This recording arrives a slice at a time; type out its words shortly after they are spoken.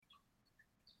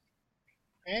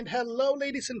And hello,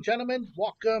 ladies and gentlemen.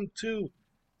 Welcome to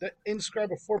the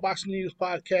InsCriber-4BoxingNews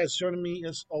Podcast. Joining me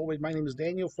as always, my name is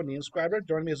Daniel from the InsCriber.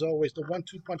 Joining me as always, the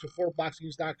 1-2 punch of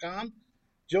 4boxingnews.com.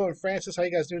 Joe and Francis, how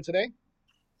you guys doing today?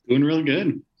 Doing real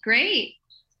good. Great.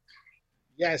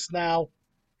 Yes, now,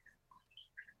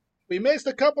 we missed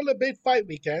a couple of big fight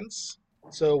weekends,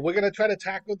 so we're going to try to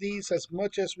tackle these as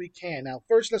much as we can. Now,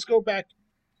 first, let's go back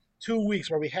 2 weeks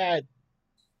where we had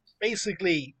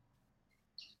basically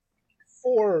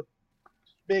 4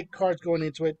 big cards going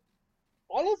into it.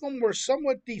 All of them were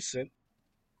somewhat decent,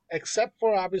 except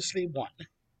for obviously one.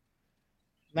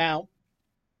 Now,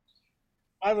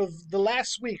 out of the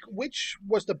last week, which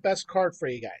was the best card for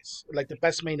you guys? Like the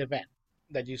best main event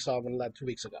that you saw 2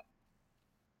 weeks ago?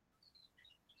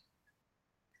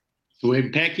 So we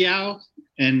had Pacquiao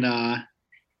and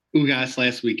Ugas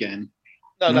last weekend.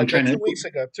 No, And like 2 weeks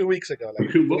ago. 2 weeks ago. Like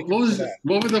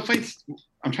what were the fights?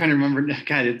 I'm trying to remember.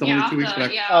 God, it's only 2 weeks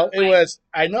back. Oh, it was.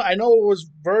 I know. It was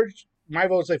Virgil. My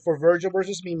vote was like for Virgil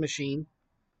versus Mean Machine.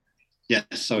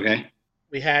 Yes. Okay.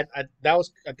 We had that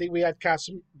was. I think we had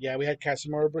Casim. Yeah, we had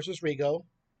Casimiro versus Rigo.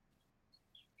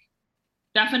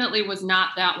 Definitely was not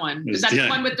that one. Was that the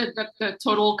one with the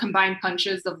total combined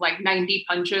punches of like 90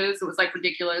 punches? It was like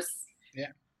ridiculous. Yeah.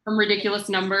 Some ridiculous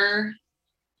number.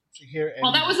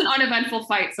 Well, that was an uneventful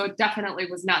fight, so it definitely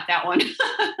was not that one.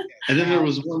 And then there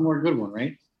was one more good one,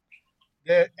 right?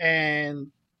 Yeah,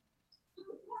 and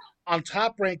on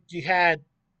Top Rank, you had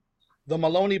the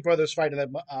Maloney brothers fighting. I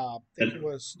think it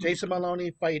was Jason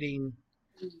Maloney fighting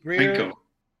Greer, Franco.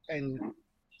 and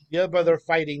the other brother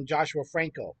fighting Joshua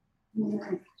Franco.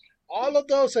 All of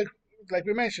those, like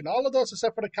we mentioned, all of those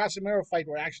except for the Casimiro fight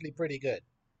were actually pretty good.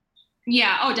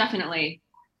 Yeah, oh, definitely.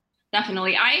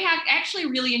 Definitely. I have actually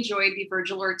really enjoyed the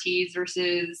Virgil Ortiz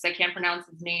versus, I can't pronounce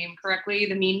his name correctly,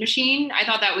 the Mean Machine. I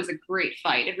thought that was a great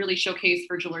fight. It really showcased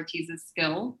Virgil Ortiz's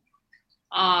skill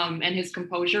and his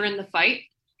composure in the fight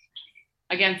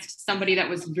against somebody that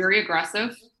was very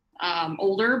aggressive,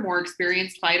 older, more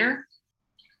experienced fighter.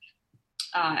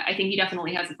 I think he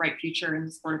definitely has a bright future in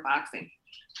the sport of boxing.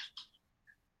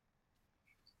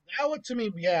 That one to me,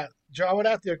 yeah, Joe, I would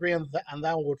have to agree on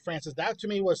that one with Francis. That to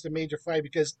me was the major fight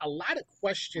because a lot of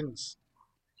questions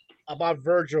about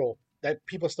Virgil that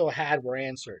people still had were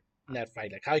answered in that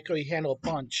fight. Like, how could he handle a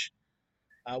punch?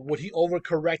 Would he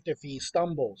overcorrect if he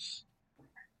stumbles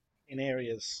in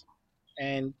areas?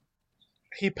 And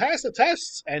he passed the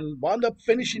tests and wound up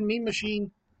finishing Mean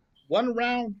Machine one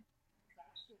round.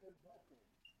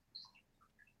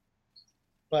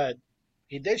 But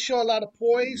he did show a lot of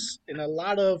poise and a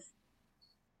lot of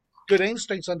good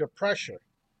instincts under pressure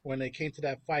when it came to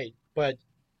that fight. But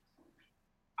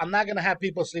I'm not going to have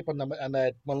people sleep on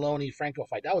that Maloney-Franco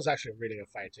fight. That was actually a really good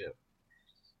fight, too.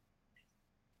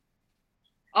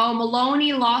 Oh,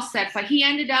 Maloney lost that fight. He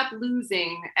ended up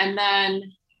losing, and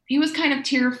then he was kind of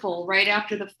tearful right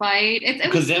after the fight.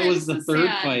 Because that was the third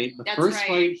fight. The first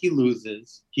fight he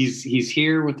loses. He's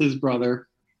here with his brother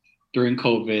during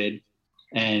COVID.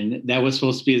 And that was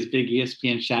supposed to be his big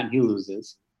ESPN shot, and he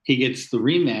loses. He gets the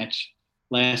rematch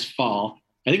last fall.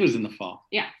 I think it was in the fall.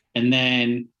 Yeah. And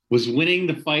then was winning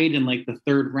the fight in like the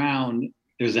third round.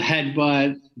 There's a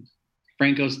headbutt.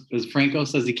 Franco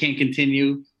says he can't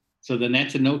continue. So then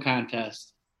that's a no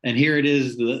contest. And here it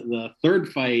is, the third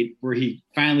fight where he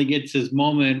finally gets his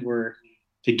moment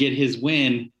to get his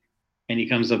win, and he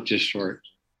comes up just short.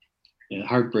 Yeah,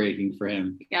 heartbreaking for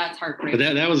him. Yeah, it's heartbreaking.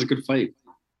 But that was a good fight.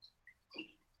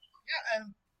 Yeah, and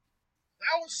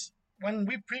that was when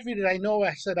we previewed it. I know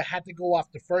I said I had to go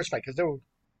off the first fight because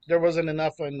there wasn't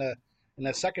enough in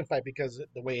the second fight because of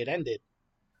the way it ended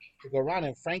to go around.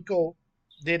 And Franco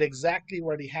did exactly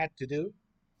what he had to do.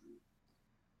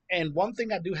 And one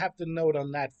thing I do have to note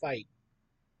on that fight,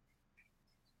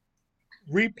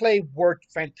 replay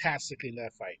worked fantastically in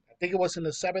that fight. I think it was in the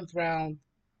 7th round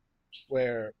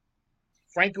where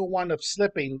Franco wound up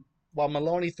slipping while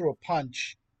Maloney threw a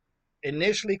punch.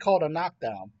 Initially called a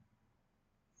knockdown.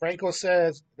 Franco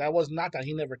says that was knockdown.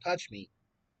 He never touched me.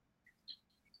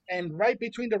 And right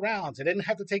between the rounds, it didn't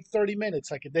have to take 30 minutes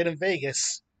like it did in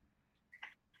Vegas.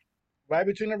 Right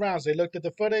between the rounds, they looked at the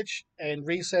footage, and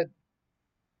Reese said,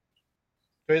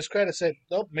 to his credit, said,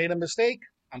 nope, made a mistake.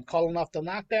 I'm calling off the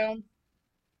knockdown.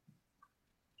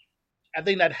 I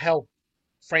think that helped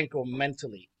Franco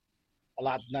mentally a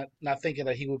lot, not thinking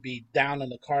that he would be down in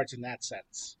the cards in that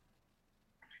sense.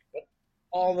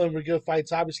 All of them were good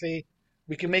fights. Obviously,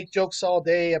 we can make jokes all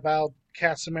day about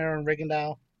Casimiro and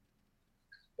Rigondeaux,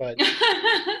 but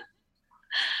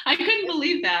I couldn't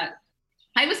believe that.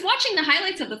 I was watching the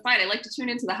highlights of the fight. I like to tune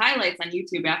into the highlights on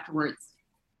YouTube afterwards.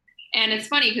 And it's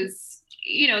funny because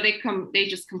they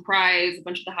just comprise a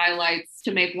bunch of the highlights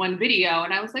to make one video.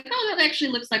 And I was like, oh, that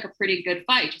actually looks like a pretty good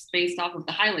fight just based off of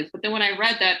the highlights. But then when I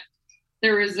read that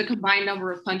there was a combined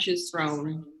number of punches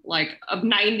thrown, like of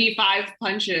 95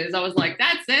 punches, I was like,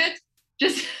 that's it?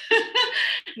 Just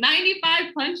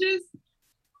 95 punches?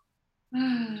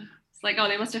 It's like, oh,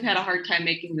 they must have had a hard time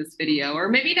making this video. Or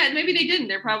maybe not, maybe they didn't.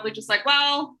 They're probably just like,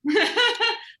 well,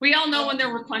 we all know when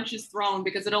there were punches thrown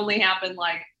because it only happened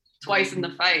like twice in the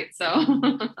fight. So,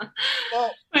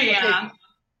 well, but yeah. Okay.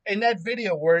 In that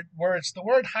video where it's the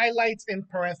word highlights in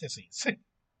parentheses.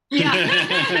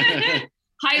 Yeah.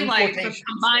 Highlights of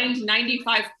combined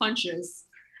 95 punches.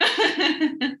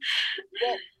 Well,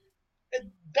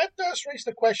 that does raise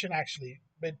the question, actually,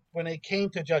 but when it came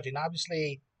to judging,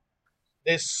 obviously,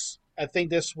 I think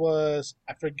this was,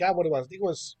 I forgot what it was. I think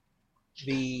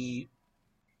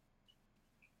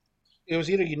it was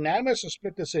either unanimous or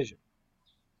split decision.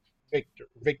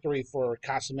 Victory for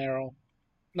Casimero.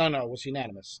 No, it was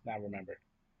unanimous. Now I remember.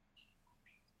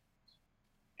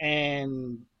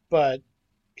 But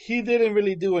he didn't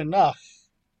really do enough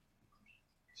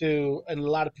to, in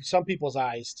some people's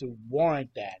eyes, to warrant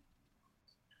that.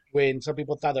 When some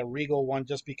people thought that Regal won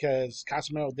just because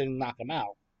Casimero didn't knock him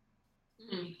out.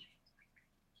 Mm.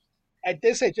 At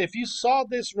this age, if you saw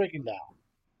this rigging down,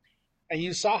 and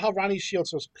you saw how Ronnie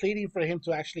Shields was pleading for him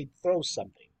to actually throw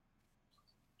something,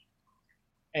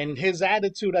 and his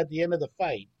attitude at the end of the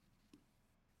fight,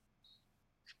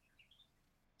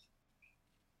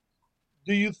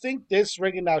 do you think this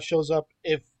rigging down shows up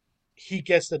if he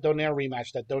gets the Donaire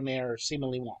rematch that Donaire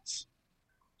seemingly wants?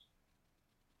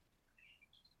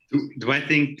 Do I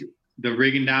think the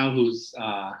Rigondeaux, who's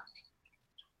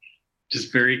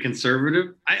just very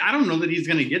conservative, I don't know that he's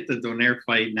going to get the Donaire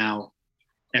fight now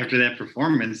after that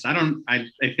performance. I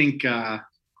think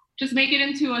just make it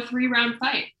into a 3-round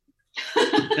fight.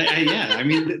 Yeah, I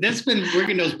mean, that's been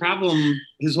Rigondeaux's problem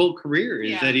his whole career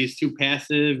is that he's too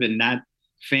passive and not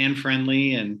fan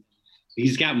friendly, and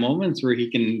he's got moments where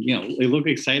he can, they look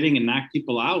exciting and knock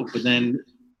people out, but then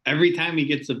every time he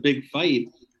gets a big fight,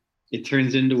 it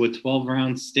turns into a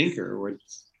 12-round stinker.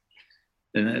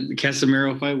 And the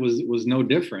Casimero fight was no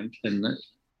different. And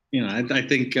I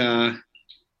think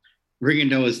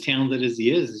Rigondeaux, as talented as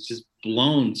he is, has just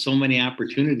blown so many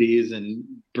opportunities and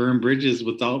burned bridges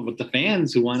with the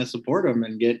fans who want to support him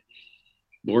and get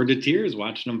bored to tears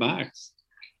watching him box.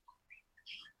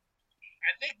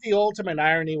 I think the ultimate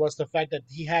irony was the fact that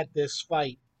he had this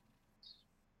fight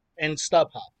in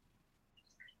StubHub.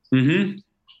 Mm-hmm.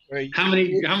 How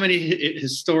many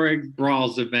historic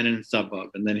brawls have been in StubHub,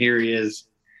 and then here he is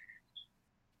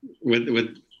with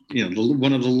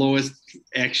one of the lowest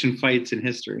action fights in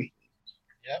history.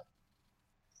 Yep.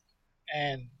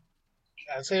 And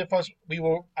I say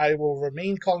I will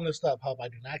remain calling it StubHub. I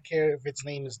do not care if its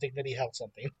name is Dignity Health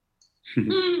something.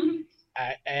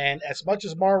 And as much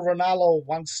as Mauro Ranallo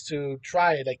wants to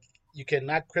try it, like, you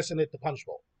cannot christen it the Punch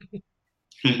Bowl.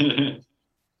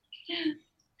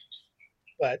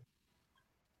 But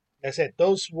like I said,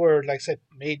 those were, like I said,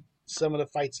 made some of the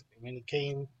fights when it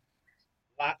came,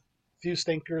 few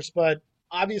stinkers. But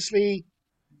obviously,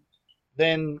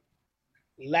 then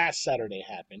last Saturday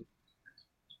happened,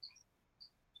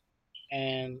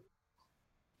 and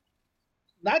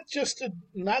not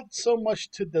so much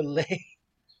to delay,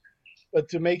 but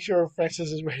to make sure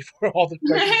Francis is ready for all the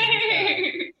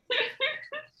questions.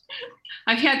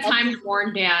 I've had time to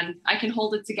warn Dan. I can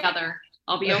hold it together.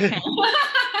 I'll be okay.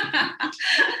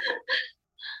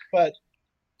 But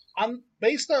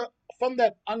based from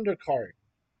that undercard,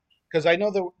 because I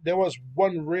know there was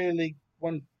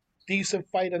one decent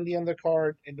fight on the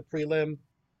undercard in the prelim.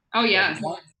 Oh yeah.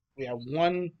 We had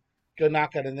one good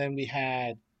knockout, and then we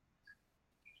had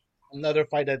another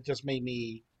fight that just made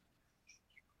me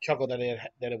chuckle that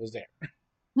it was there.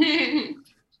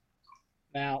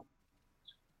 Now,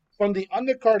 from the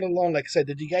undercard alone, like I said,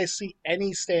 did you guys see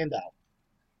any standout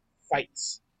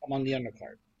fights among the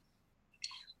undercard?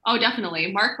 Oh,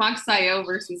 definitely. Mark Magsayo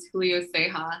versus Julio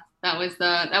Ceja. That was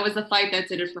the fight that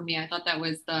did it for me. I thought that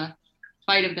was the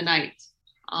fight of the night.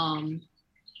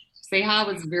 Ceja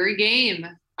was very game.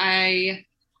 I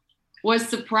was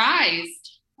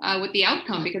surprised with the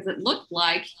outcome because it looked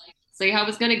like Ceja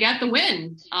was going to get the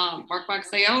win. Mark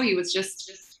Magsayo, he was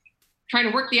just trying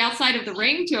to work the outside of the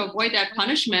ring to avoid that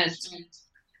punishment.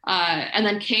 And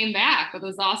then came back with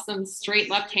those awesome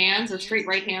straight left hands or straight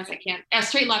right hands.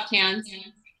 Straight left hands,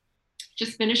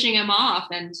 just finishing him off.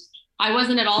 And I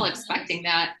wasn't at all expecting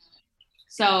that.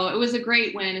 So it was a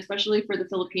great win, especially for the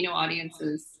Filipino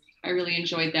audiences. I really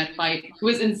enjoyed that fight. It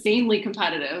was insanely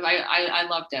competitive. I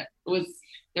loved it. It was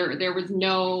there was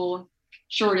no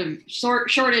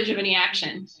shortage of any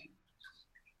action.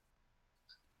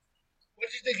 What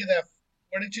did you think of that?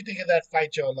 What did you think of that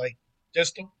fight, Joe? Like,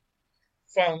 just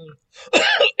from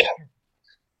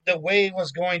the way it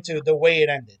was going to the way it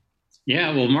ended.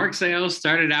 Yeah, well, Mark Sayal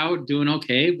started out doing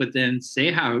okay, but then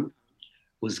Ceja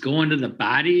was going to the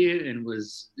body and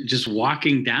was just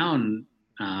walking down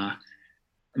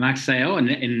Mark Sayal,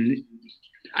 and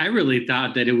I really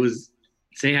thought that it was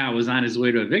Ceja was on his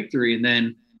way to a victory, and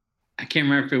then I can't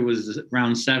remember if it was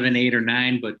round 7, 8, or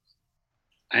 9, but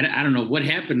I don't know what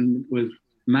happened with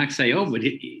Max Sayal, but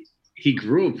he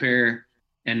grew a pair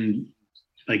and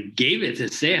like gave it to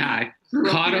Ceja,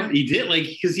 caught him. He did, like,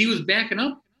 because he was backing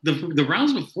up the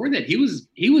rounds before that. He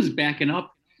was backing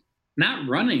up, not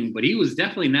running, but he was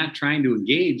definitely not trying to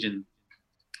engage. And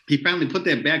he finally put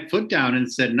that back foot down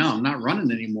and said, "No, I'm not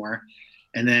running anymore."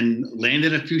 And then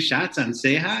landed a few shots on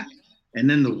Ceja. And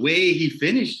then the way he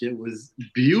finished it was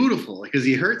beautiful because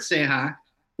he hurt Ceja,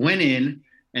 went in,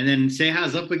 and then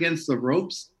Ceja's up against the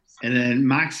ropes, and then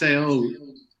Maxeo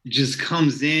just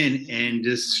comes in and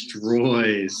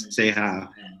destroys Ceja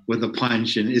with a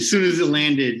punch. And as soon as it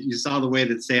landed, you saw the way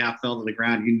that Ceja fell to the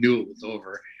ground. You knew it was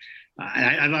over.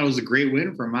 I thought it was a great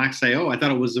win for Maxeo. I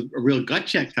thought it was a real gut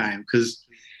check time because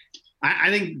I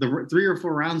think the 3 or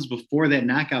 4 rounds before that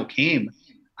knockout came,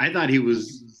 I thought he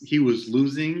was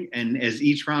losing, and as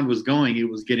each round was going, it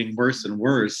was getting worse and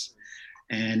worse.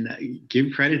 And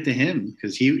give credit to him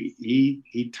because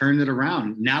he turned it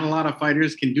around. Not a lot of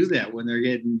fighters can do that when they're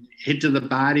getting hit to the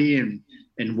body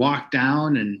and walked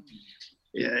down. And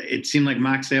it seemed like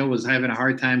Maxeo was having a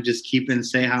hard time just keeping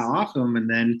Ceja off him. And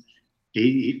then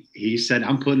he said,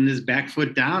 "I'm putting this back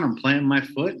foot down. I'm planting my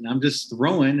foot, and I'm just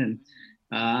throwing." And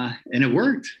it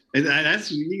worked.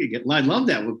 I love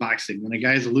that with boxing when a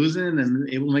guy's losing and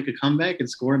able to make a comeback and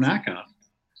score a knockout.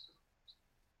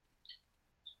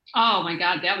 Oh my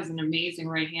God, that was an amazing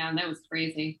right hand. That was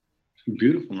crazy.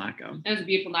 Beautiful knockout. That was a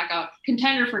beautiful knockout.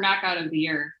 Contender for knockout of the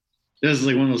year. This is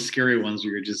like one of those scary ones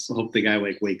where you just hope the guy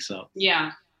like wakes up.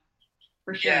 Yeah,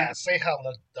 for sure. Yeah, Ceja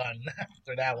looked done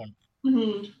after that one.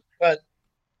 Mm-hmm. But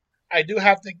you do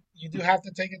have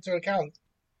to take into account,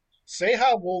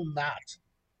 Ceja will not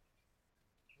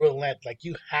relent. Like,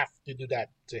 you have to do that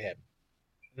to him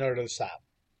in order to stop.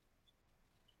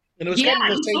 And it was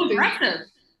kind of the same thing. Aggressive.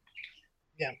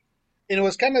 Yeah. And it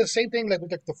was kind of the same thing like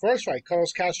with the first fight,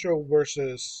 Carlos Castro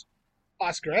versus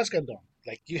Oscar Escandon.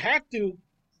 Like, you have to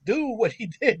do what he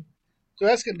did to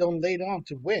Escandon later on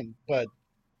to win. But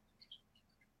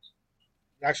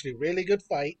actually, really good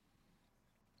fight.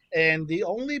 And the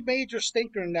only major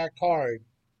stinker in that card,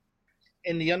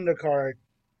 in the undercard,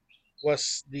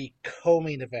 was the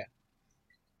co-main event.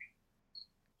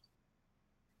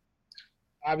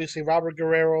 Obviously, Robert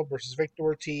Guerrero versus Victor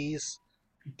Ortiz.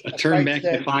 A turn back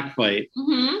the clock fight.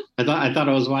 Mm-hmm. I thought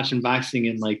I was watching boxing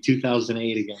in like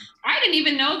 2008 again. I didn't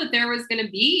even know that there was going to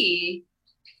be.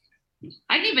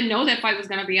 I didn't even know that fight was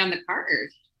going to be on the card.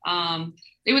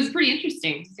 It was pretty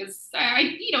interesting because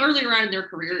earlier on in their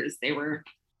careers they were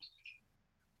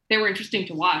interesting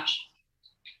to watch.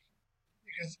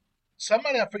 Because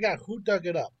somebody, I forgot who dug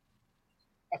it up.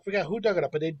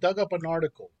 But they dug up an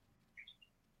article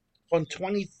from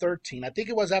 2013. I think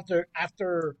it was after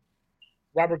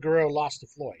Robert Guerrero lost to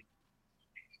Floyd.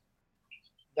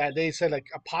 That they said like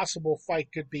a possible fight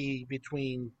could be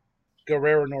between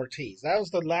Guerrero and Ortiz. That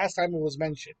was the last time it was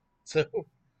mentioned. So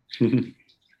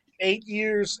 8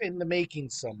 years in the making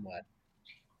somewhat.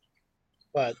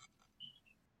 But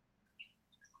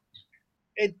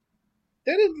it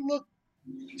didn't look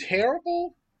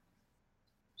terrible.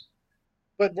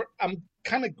 But I'm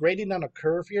kind of grading on a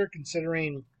curve here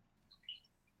considering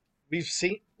we've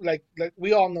seen like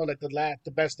we all know like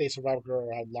the best days of Robert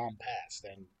Guerrero have long passed,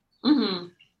 and Mm-hmm.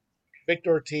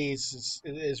 Victor Ortiz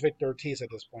is Victor Ortiz at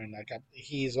this point. Like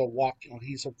he's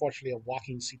unfortunately a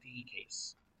walking CTE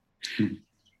case.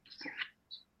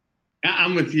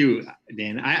 I'm with you,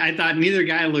 Dan. I thought neither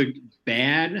guy looked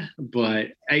bad, but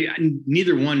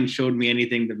neither one showed me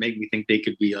anything to make me think they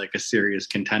could be like a serious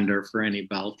contender for any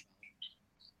belt.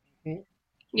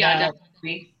 Yeah,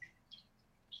 definitely.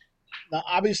 Now,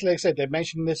 obviously, like I said, they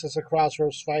mentioned this as a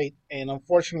crossroads fight, and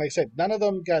unfortunately, like I said, none of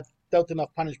them got dealt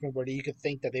enough punishment where you could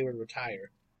think that they would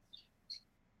retire.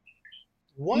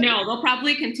 No, they'll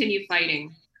probably continue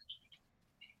fighting.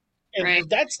 If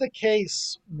that's the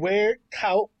case,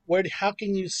 how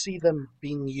can you see them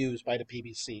being used by the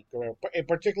PBC, and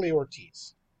particularly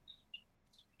Ortiz?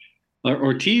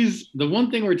 Ortiz, the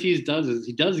one thing Ortiz does is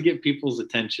he does get people's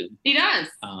attention. He does.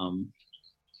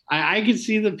 I could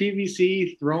see the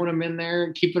PBC throwing him in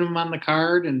there, keeping him on the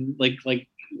card, and like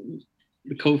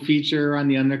the co-feature on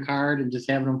the undercard and just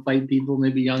having them fight people,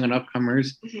 maybe young and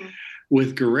upcomers. Mm-hmm.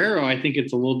 With Guerrero, I think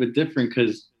it's a little bit different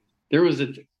because there was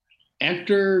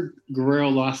after Guerrero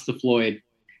lost to Floyd,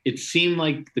 it seemed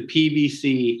like the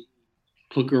PBC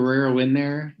put Guerrero in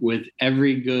there with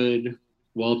every good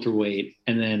welterweight,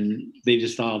 and then they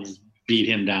just all beat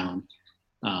him down.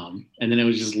 And then it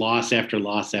was just loss after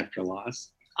loss after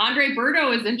loss. Andre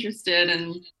Berto is interested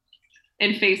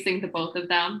in facing the both of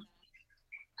them.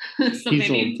 So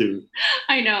he's old too.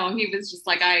 I know, he was just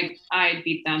like, I'd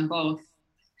beat them both.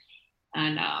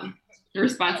 And the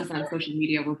responses on social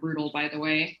media were brutal, by the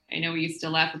way. I know we used to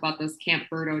laugh about those Camp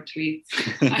Berto tweets.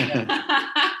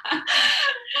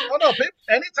 Oh no!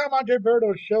 Anytime Andre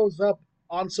Berto shows up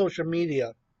on social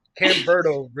media, Camp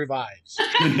Berto revives.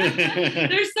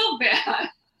 They're so bad,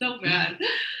 so bad.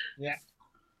 Yeah.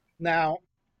 Now,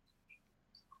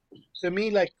 to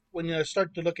me, like when you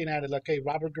start to looking at it, like, okay,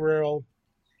 Robert Guerrero.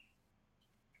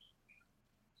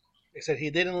 They said he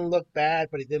didn't look bad,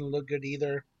 but he didn't look good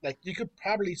either. Like you could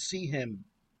probably see him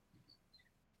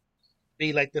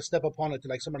be like the step opponent to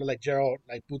like somebody like Gerald,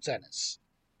 like Boots Ennis.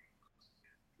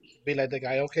 Be like the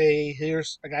guy, okay,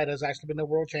 here's a guy that's actually been a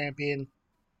world champion.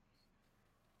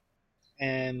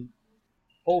 And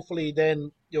hopefully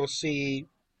then you'll see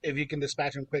if you can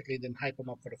dispatch him quickly, then hype him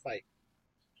up for the fight.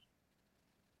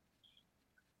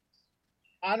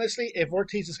 Honestly, if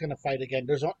Ortiz is going to fight again,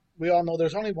 we all know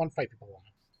there's only one fight people want.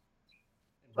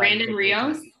 Brandon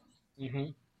Rios?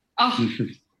 Mm-hmm. Oh,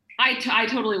 I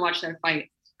totally watched that fight.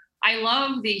 I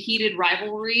love the heated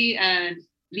rivalry and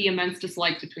the immense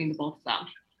dislike between the both of them.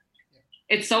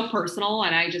 It's so personal,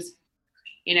 and I just,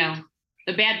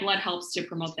 the bad blood helps to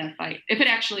promote that fight, if it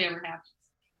actually ever happens.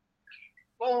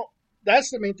 Well,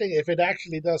 that's the main thing, if it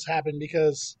actually does happen,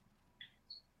 because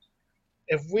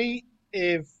if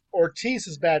Ortiz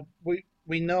is bad,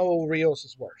 we know Rios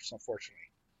is worse, unfortunately.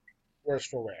 Worse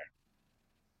for wear.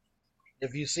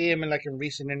 If you see him in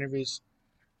recent interviews,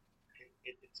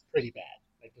 it's pretty bad.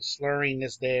 Like the slurring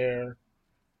is there.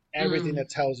 Everything that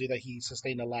tells you that he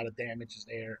sustained a lot of damage is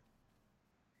there.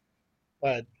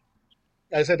 But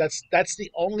like I said, that's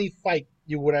the only fight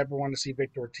you would ever want to see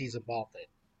Victor Ortiz involved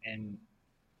in. And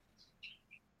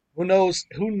who knows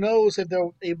if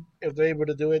they're able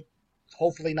to do it.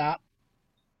 Hopefully not.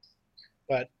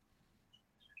 But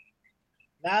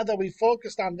now that we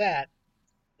focused on that,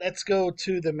 let's go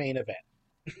to the main event.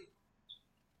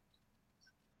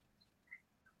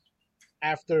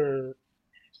 After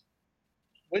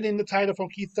winning the title from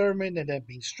Keith Thurman and then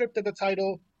being stripped of the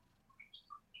title,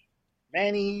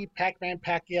 Manny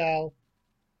Pacquiao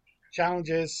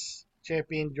challenges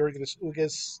champion Yordenis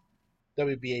Ugas,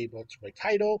 WBA welterweight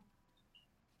title.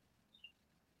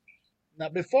 Now,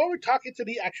 before we talk into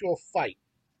the actual fight,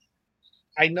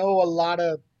 I know a lot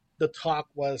of the talk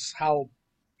was how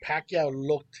Pacquiao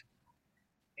looked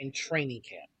in training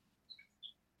camp,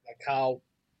 like how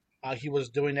he was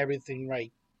doing everything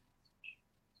right.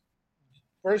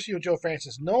 First, you, Joe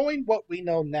Francis, knowing what we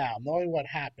know now, knowing what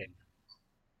happened,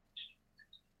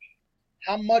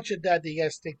 how much of that do you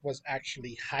guys think was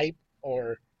actually hype,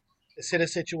 or is it a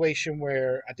situation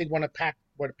where I think what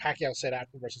Pacquiao said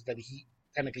afterwards is that he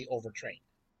technically overtrained?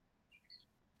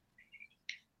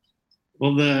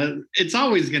 Well, it's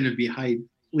always going to be hype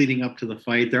leading up to the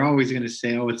fight. They're always going to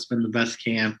say, "Oh, it's been the best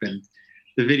camp," and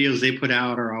the videos they put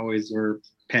out are always where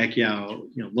Pacquiao,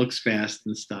 looks fast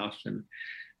and stuff.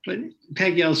 But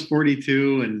Pacquiao's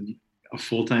 42 and a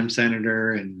full-time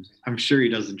senator, and I'm sure he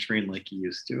doesn't train like he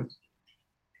used to.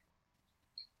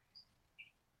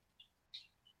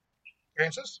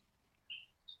 Francis?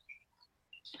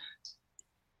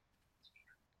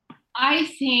 I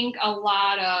think a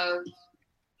lot of,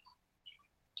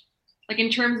 in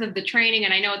terms of the training,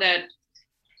 and I know that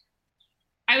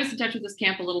I was in touch with this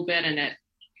camp a little bit, and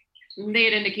they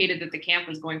had indicated that the camp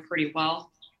was going pretty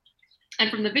well. And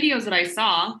from the videos that I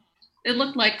saw, it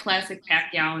looked like classic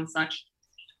Pacquiao and such.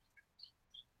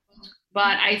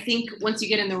 But I think once you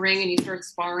get in the ring and you start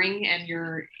sparring and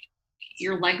your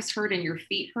legs hurt and your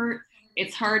feet hurt,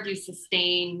 it's hard to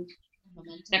sustain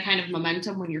that kind of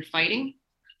momentum when you're fighting.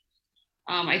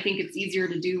 I think it's easier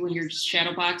to do when you're just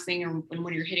shadowboxing or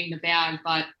when you're hitting the bag.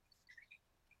 But,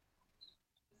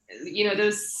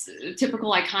 those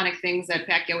typical iconic things that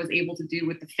Pacquiao was able to do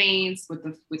with the feints, with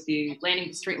the landing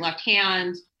the straight left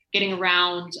hand, getting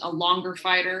around a longer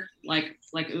fighter like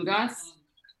Ugas,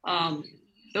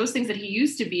 those things that he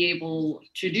used to be able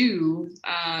to do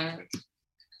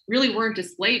really weren't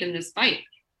displayed in this fight.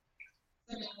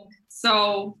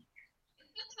 So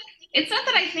it's not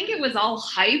that I think it was all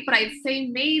hype, but I'd say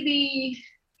maybe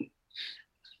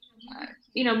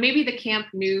maybe the camp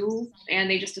knew and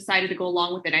they just decided to go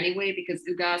along with it anyway because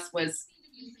Ugas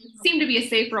seemed to be a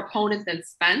safer opponent than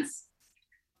Spence.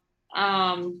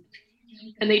 And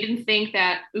they didn't think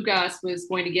that Ugas was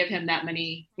going to give him that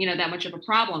much of a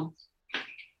problem.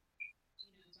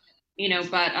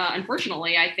 But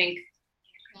unfortunately, I think,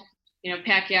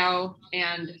 Pacquiao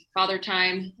and Father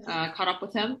Time caught up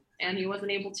with him, and he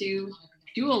wasn't able to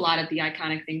do a lot of the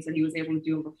iconic things that he was able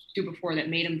to do before that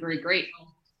made him very great.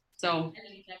 So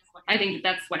I think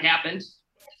that's what happened.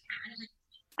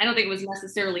 I don't think it was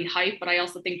necessarily hype, but I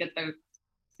also think that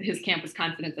his camp was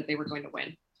confident that they were going to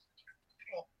win.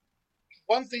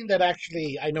 One thing that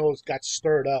actually I know got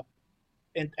stirred up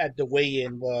at the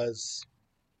weigh-in was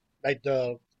like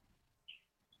the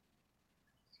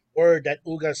word that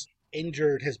Ugas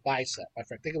injured his bicep. I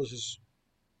think it was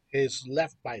his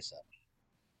left bicep.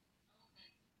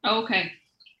 Oh, okay.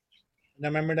 And I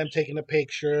remember them taking a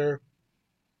picture.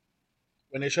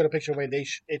 When they showed a picture,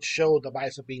 it showed the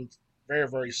bicep being very,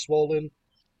 very swollen.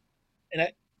 And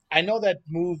I know that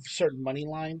moved certain money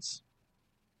lines.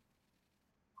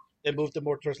 It moved them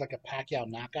more towards like a Pacquiao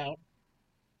knockout.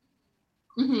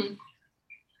 Mm-hmm.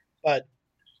 But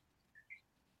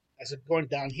as it's going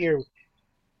down here,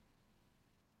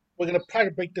 we're going to try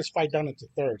to break this fight down into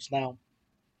thirds. Now,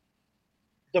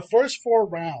 the first 4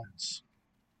 rounds,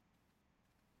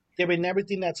 given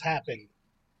everything that's happened,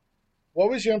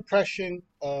 what was your impression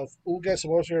of Ugas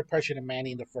and what was your impression of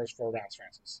Manny in the first 4 rounds,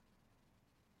 Francis?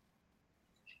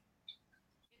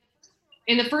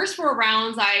 In the first 4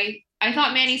 rounds, I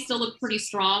thought Manny still looked pretty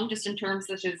strong just in terms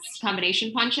of his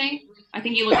combination punching. I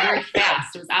think he looked very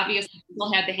fast. It was obvious he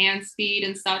still had the hand speed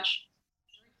and such,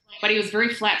 but he was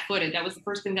very flat-footed. That was the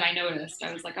first thing that I noticed.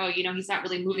 I was like, oh, he's not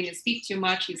really moving his feet too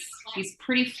much. He's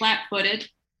pretty flat-footed,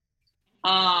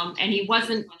 and he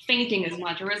wasn't feinting as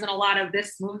much. There wasn't a lot of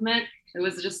this movement. It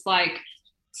was just like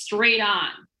straight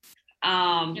on,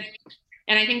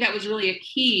 and I think that was really a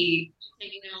key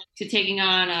to taking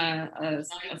on a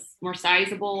more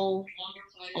sizable,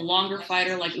 a longer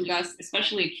fighter like Ugas,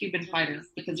 especially a Cuban fighter,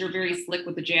 because they're very slick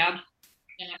with the jab.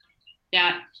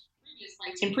 That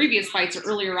in previous fights or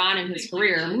earlier on in his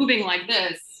career, moving like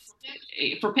this,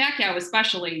 for Pacquiao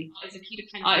especially, is a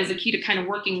key to kind of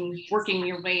working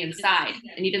your way inside.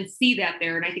 And you didn't see that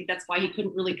there. And I think that's why he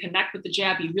couldn't really connect with the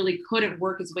jab. He really couldn't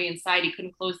work his way inside. He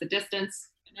couldn't close the distance.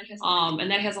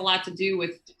 And that has a lot to do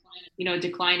with,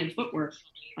 decline in footwork,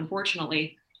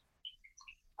 unfortunately.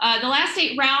 The last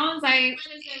 8 rounds, I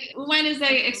went as I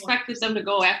expected them to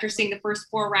go after seeing the first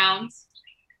 4 rounds.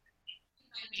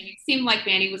 It seemed like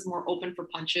Manny was more open for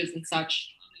punches and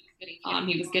such.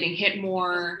 He was getting hit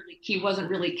more. He wasn't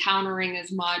really countering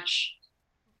as much.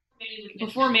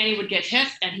 Before Manny would get hit,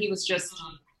 and he was just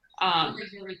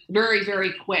very,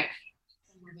 very quick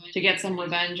to get some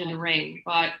revenge in the ring.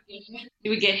 But he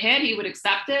would get hit, he would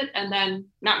accept it, and then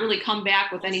not really come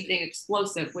back with anything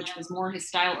explosive, which was more his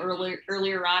style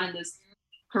earlier on in his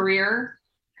career.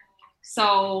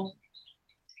 So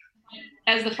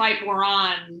as the fight wore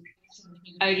on,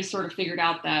 I just sort of figured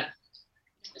out that,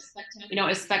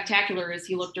 as spectacular as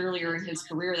he looked earlier in his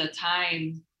career, that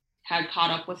time had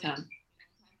caught up with him.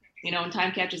 And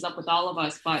time catches up with all of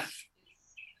us, but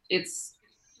it's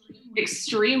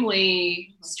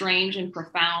extremely strange and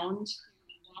profound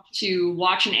to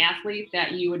watch an athlete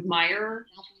that you admire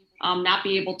not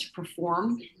be able to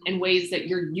perform in ways that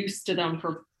you're used to them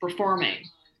performing.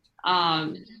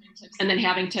 And then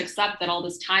having to accept that all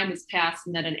this time has passed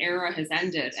and that an era has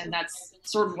ended. And that's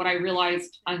sort of what I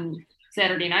realized on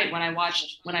Saturday night when I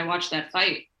watched that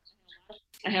fight.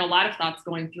 I had a lot of thoughts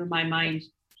going through my mind,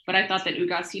 but I thought that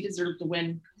Ugas, he deserved to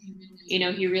win.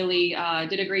 He really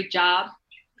did a great job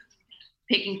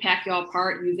picking Pacquiao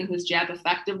apart, using his jab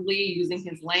effectively, using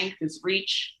his length, his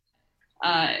reach.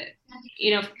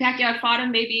 If Pacquiao fought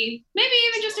him maybe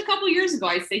even just a couple years ago,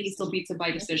 I'd say he still beats him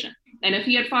by decision. And if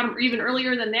he had fought him even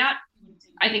earlier than that,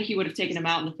 I think he would have taken him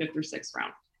out in the 5th or 6th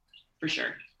round, for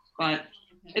sure. But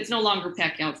it's no longer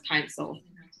Pacquiao's time, so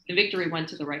the victory went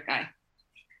to the right guy.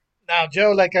 Now,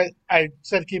 Joe, like I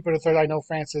said, keep it a third. I know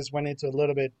Francis went into a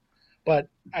little bit, but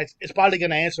it's probably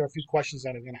going to answer a few questions that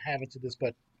I'm going to have into this.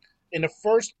 But in the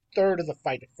first third of the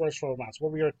fight, the first 4 rounds,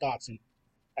 what were your thoughts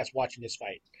as watching this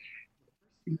fight?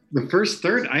 The first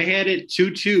third, I had it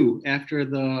 2-2 after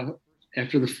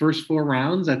the first 4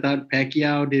 rounds. I thought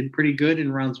Pacquiao did pretty good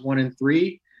in rounds 1 and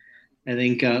 3. I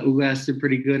think Ugas did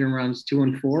pretty good in rounds 2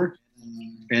 and 4.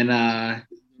 And I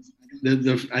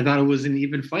thought it was an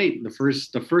even fight. The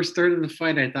first third of the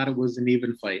fight, I thought it was an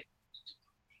even fight.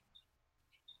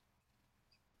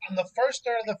 On the first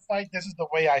third of the fight, this is the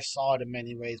way I saw it in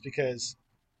many ways, because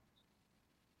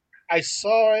I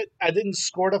saw it. I didn't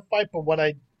score the fight, but what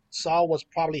I saw was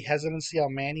probably hesitancy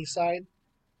on Manny's side.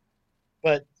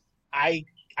 But I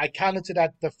I counted to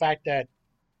that the fact that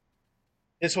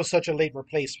this was such a late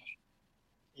replacement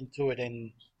into it,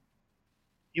 and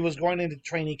he was going into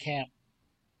training camp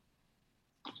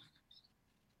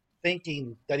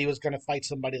thinking that he was going to fight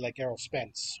somebody like Errol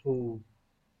Spence, who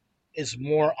is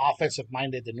more offensive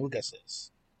minded than Ugas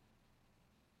is.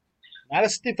 Not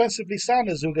as defensively sound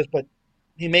as Ugas, but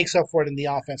he makes up for it in the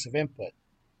offensive input.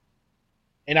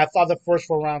 And I thought the first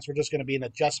 4 rounds were just going to be an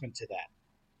adjustment to that.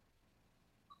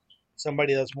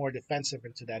 Somebody that's more defensive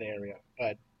into that area.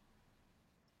 But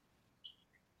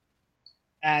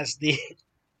as the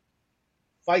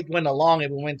fight went along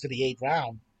and we went to the 8th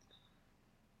round,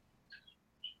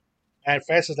 and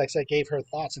Francis, like I said, gave her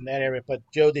thoughts in that area. But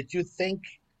Joe, did you think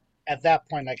at that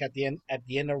point, like at the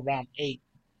end of round 8,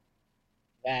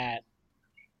 that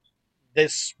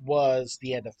this was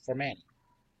the end of for Manny?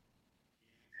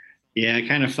 Yeah, I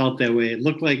kind of felt that way. It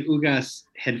looked like Ugas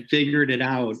had figured it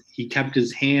out. He kept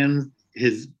his hands,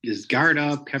 his guard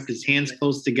up, kept his hands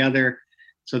close together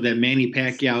so that Manny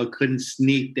Pacquiao couldn't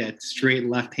sneak that straight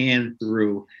left hand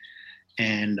through.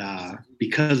 And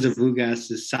because of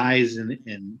Ugas' size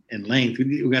and length,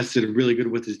 Ugas did really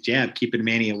good with his jab, keeping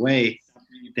Manny away.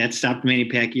 That stopped Manny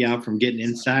Pacquiao from getting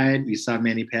inside. You saw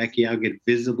Manny Pacquiao get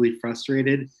visibly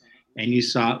frustrated, and you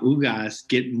saw Ugas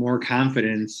get more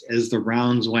confidence as the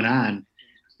rounds went on.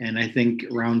 And I think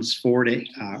rounds 4 to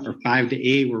or 5 to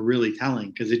 8 were really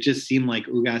telling, because it just seemed like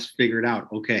Ugas figured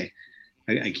out, okay,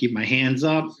 I keep my hands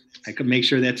up. I could make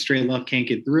sure that straight left can't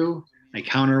get through. I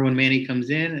counter when Manny comes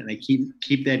in, and I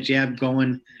keep that jab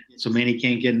going so Manny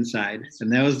can't get inside.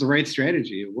 And that was the right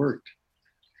strategy. It worked.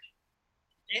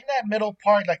 In that middle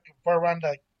part, like for around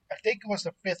I think it was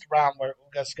the 5th round where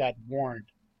Ugas got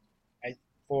warned, right,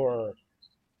 for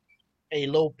a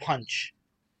low punch,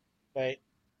 right,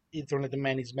 he threw into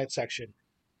Manny's midsection,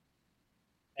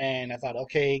 and I thought,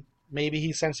 okay, maybe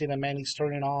he's sensing that Manny's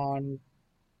turning on.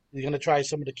 He's gonna try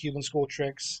some of the Cuban school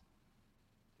tricks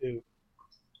to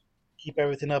keep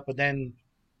everything up. But then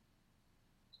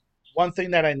one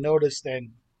thing that I noticed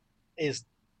then is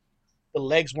the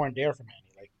legs weren't there for Manny.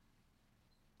 Like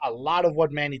a lot of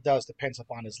what Manny does depends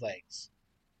upon his legs.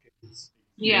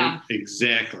 Yeah.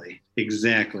 Exactly.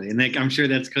 And I'm sure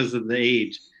that's because of the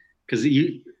age. Because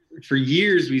for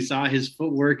years we saw his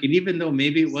footwork, and even though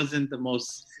maybe it wasn't the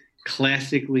most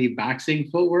classically boxing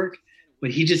footwork,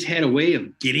 but he just had a way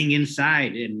of getting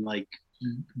inside and like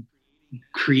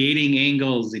creating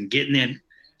angles and getting that.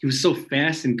 He was so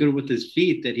fast and good with his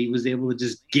feet that he was able to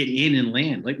just get in and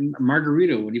land. Like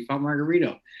Margarito, when he fought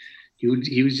Margarito, he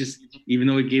was just, even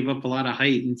though he gave up a lot of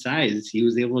height and size, he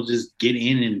was able to just get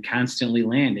in and constantly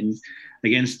land. And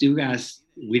against Ugas,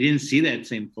 we didn't see that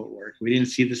same footwork. We didn't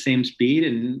see the same speed,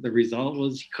 and the result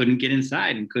was he couldn't get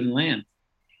inside and couldn't land.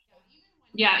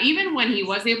 Yeah, even when he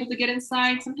was able to get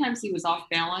inside, sometimes he was off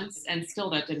balance, and still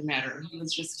that didn't matter. He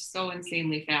was just so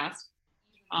insanely fast,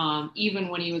 even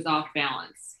when he was off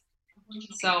balance.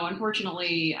 So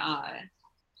unfortunately,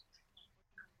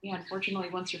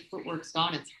 once your footwork's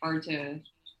gone, it's hard to,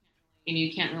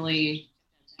 you can't really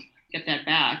get that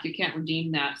back. You can't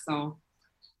redeem that. So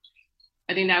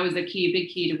I think that was a big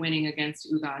key to winning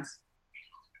against Ugas.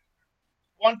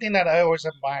 One thing that I always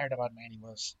admired about Manny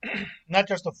was not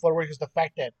just the footwork, is the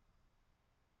fact that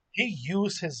he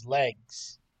used his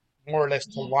legs more or less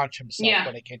to launch himself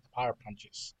when it came to power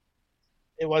punches.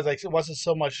 It wasn't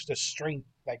so much the strength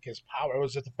like his power. It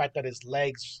was just the fact that his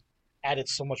legs added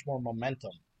so much more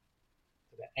momentum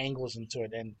to the angles into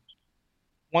it. And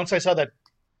once I saw that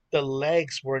the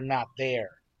legs were not there,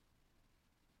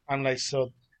 I'm like,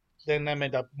 so then that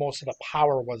meant that most of the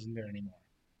power wasn't there anymore.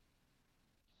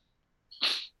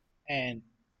 And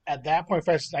at that point,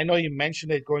 first, I know you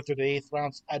mentioned it going through the 8th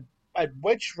rounds. At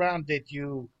which round did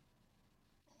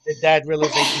that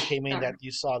realization came in that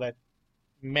you saw that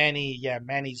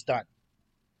Manny's done?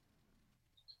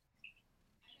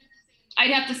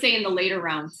 I'd have to say in the later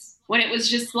rounds, when it was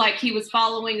just like he was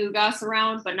following Ugas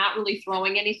around, but not really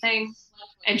throwing anything,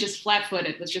 and just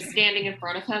flat-footed, was just standing in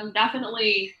front of him.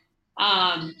 Definitely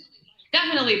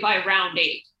by round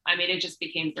 8, it just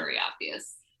became very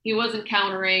obvious. He wasn't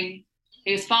countering.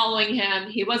 He was following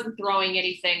him. He wasn't throwing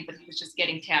anything, but he was just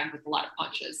getting tagged with a lot of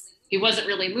punches. He wasn't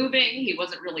really moving. He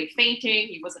wasn't really feinting.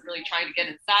 He wasn't really trying to get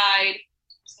inside.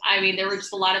 There were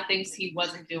just a lot of things he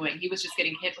wasn't doing. He was just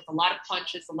getting hit with a lot of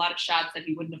punches, a lot of shots that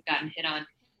he wouldn't have gotten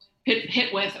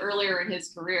hit with earlier in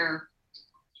his career.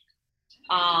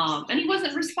 And he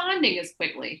wasn't responding as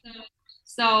quickly.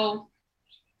 So,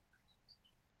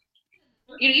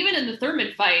 even in the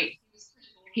Thurman fight,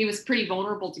 he was pretty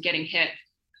vulnerable to getting hit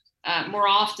more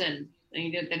often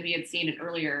than we had seen it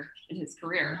earlier in his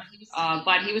career.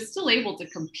 But he was still able to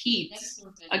compete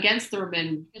against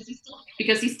Thurman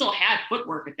because he still had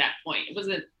footwork at that point. It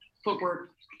wasn't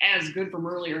footwork as good from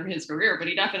earlier in his career, but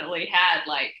he definitely had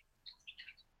like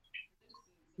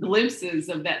glimpses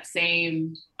of that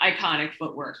same iconic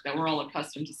footwork that we're all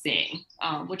accustomed to seeing,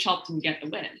 which helped him get the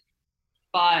win.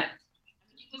 But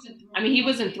I mean, he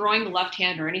wasn't throwing the left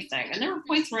hand or anything. And there were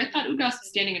points where I thought Ugas was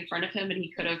standing in front of him, and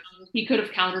he could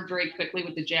have countered very quickly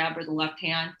with the jab or the left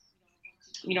hand,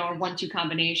 you know, or 1-2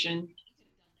 combination.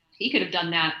 He could have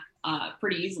done that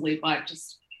pretty easily, but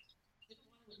just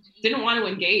didn't want to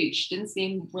engage. Didn't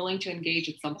seem willing to engage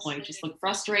at some point. Just looked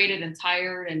frustrated and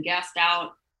tired and gassed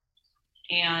out,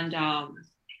 and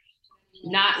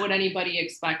not what anybody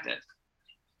expected.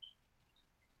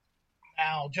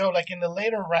 Now, Joe, like in the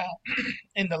later rounds,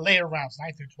 9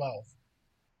 through 12,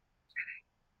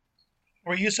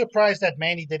 were you surprised that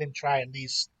Manny didn't try at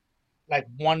least like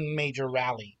one major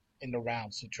rally in the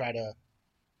rounds to try to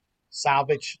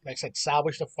salvage, like I said,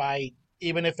 salvage the fight,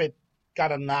 even if it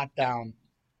got a knockdown?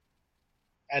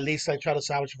 At least like try to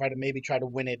salvage the fight and maybe try to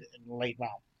win it in the late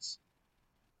rounds.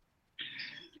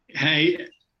 Hey,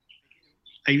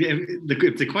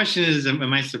 if the question is,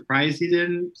 am I surprised he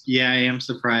didn't? Yeah, I am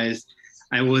surprised.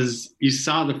 You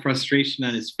saw the frustration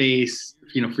on his face.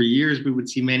 You know, for years we would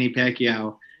see Manny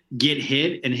Pacquiao get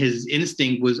hit, and his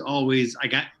instinct was always, I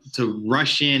got to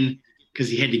rush in because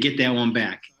he had to get that one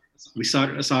back. We saw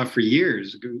it for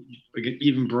years.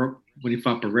 Even when he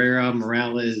fought Barrera,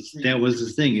 Morales, that was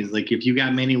his thing. Is like, if you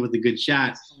got Manny with a good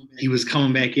shot, he was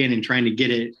coming back in and trying to get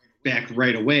it back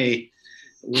right away.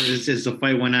 Whereas as the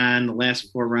fight went on, the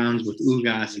last 4 rounds with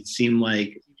Ugas, it seemed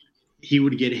like he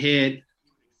would get hit.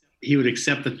 He would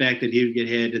accept the fact that he would get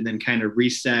hit and then kind of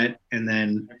reset and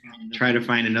then try to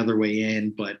find another way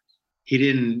in. But he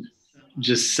didn't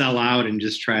just sell out and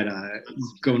just try to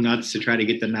go nuts to try to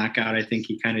get the knockout. I think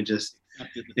he kind of just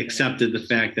accepted the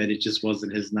fact that it just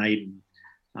wasn't his night.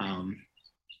 And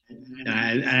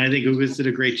I think Ugas did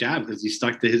a great job because he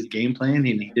stuck to his game plan and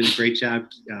he did a great job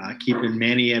keeping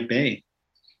Manny at bay.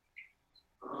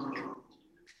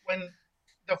 When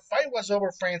the fight was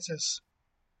over, Francis,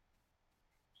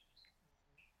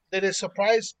 did it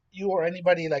surprise you or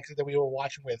anybody like that we were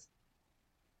watching with,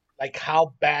 like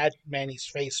how bad Manny's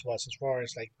face was as far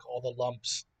as like all the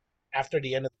lumps after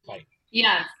the end of the fight?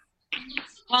 Yeah.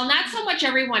 Well, not so much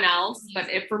everyone else, but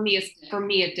for me,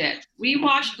 it did. We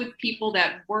watched with people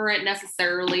that weren't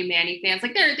necessarily Manny fans.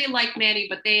 Like they like Manny,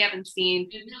 but they haven't seen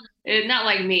it. Not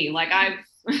like me. Like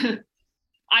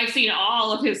I've seen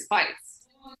all of his fights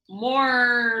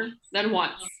more than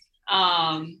once.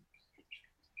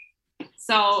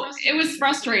 So it was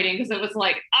frustrating because it was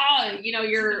like,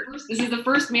 this is the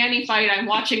first Manny fight I'm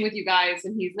watching with you guys,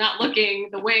 and he's not looking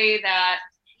the way that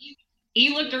he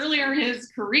looked earlier in his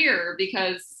career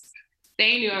because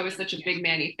they knew I was such a big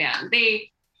Manny fan.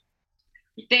 They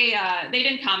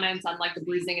didn't comment on like the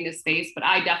bruising in his face, but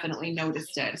I definitely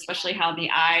noticed it, especially how the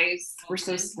eyes were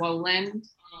so swollen.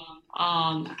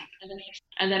 And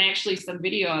then actually some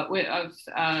video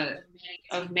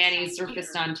of Manny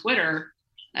surfaced on Twitter.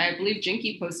 I believe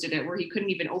Jinky posted it where he couldn't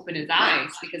even open his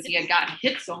eyes because he had gotten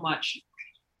hit so much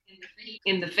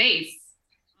in the face.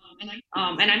 And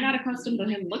I'm not accustomed to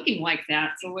him looking like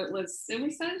that. So it was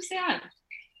kind of sad.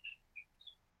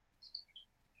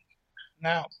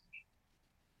 Now,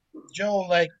 Joe,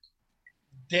 like,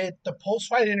 did the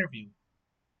post-fight interview,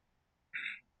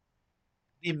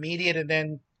 the immediate and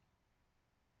then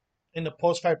in the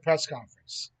post-fight press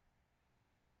conference,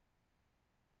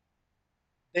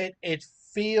 did it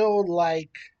feel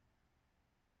like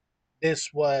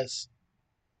this was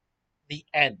the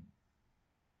end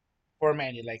for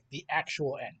Manny, like the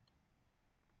actual end?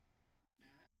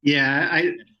 Yeah,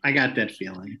 I got that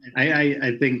feeling.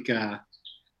 I think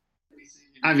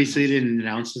obviously he didn't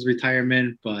announce his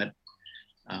retirement, but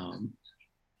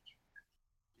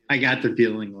I got the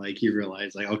feeling like he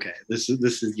realized, like, okay, this is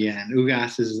the end.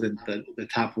 Ugas isn't the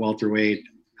top welterweight.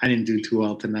 I didn't do too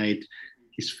well tonight.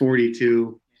 He's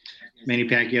 42. Manny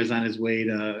Pacquiao's on his way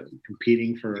to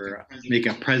competing for make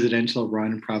a presidential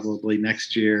run probably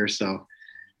next year. So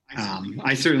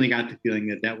I certainly got the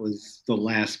feeling that was the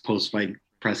last post-fight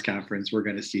press conference we're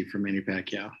going to see from Manny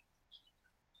Pacquiao.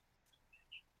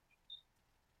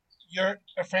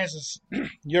 Francis,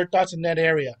 your thoughts in that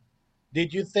area?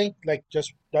 Did you think, like,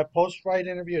 just that post-fight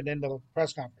interview and then the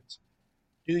press conference,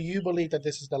 do you believe that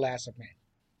this is the last of Manny?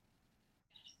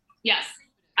 Yes,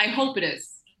 I hope it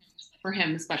is for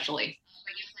him especially.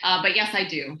 But yes, I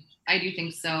do. I do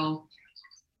think so.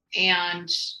 And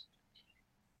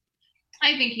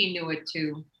I think he knew it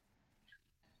too.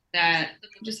 That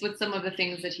just with some of the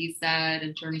things that he said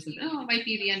in terms of, oh, it might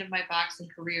be the end of my boxing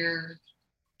career.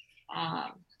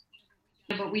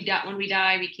 But when we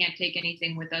die, we can't take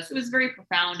anything with us. It was very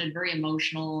profound and very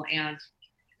emotional, and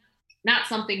not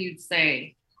something you'd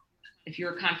say if you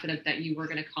were confident that you were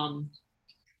going to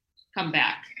come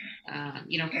back,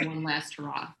 for one last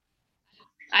hurrah.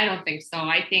 I don't think so.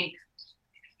 I think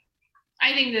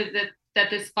that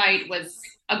this fight was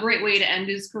a great way to end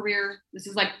his career. This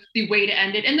is like the way to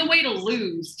end it, and the way to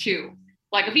lose too.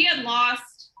 Like if he had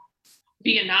lost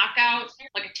via knockout,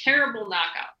 like a terrible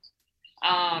knockout,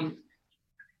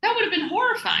 that would have been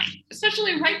horrifying,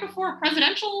 especially right before a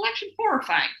presidential election.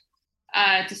 Horrifying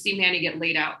to see Manny get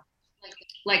laid out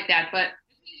like that. But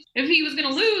if he was going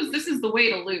to lose, this is the way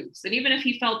to lose. And even if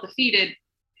he felt defeated,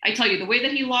 I tell you, the way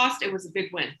that he lost, it was a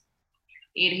big win.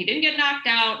 He didn't get knocked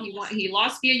out. He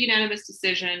lost via unanimous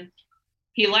decision.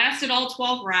 He lasted all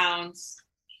 12 rounds.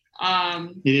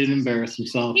 He didn't embarrass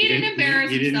himself. He didn't embarrass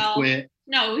himself. He didn't quit.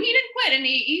 No, he didn't quit. And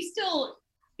he's still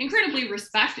incredibly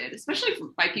respected, especially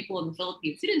by people in the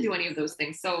Philippines. He didn't do any of those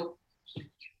things. So,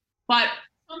 but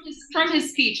from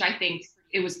his speech, I think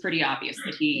it was pretty obvious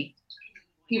that he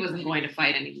wasn't going to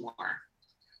fight anymore.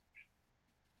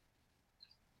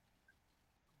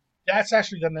 That's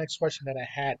actually the next question that I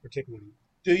had particularly.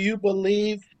 Do you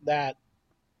believe that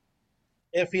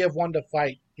if he had won the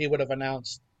fight, he would have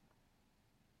announced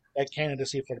that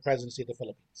candidacy for the presidency of the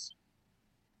Philippines?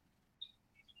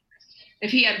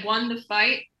 If he had won the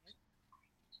fight?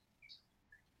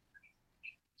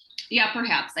 Yeah,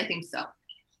 perhaps. I think so.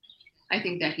 I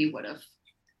think that he would have.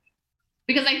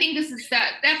 Because I think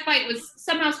that fight was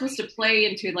somehow supposed to play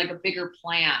into like a bigger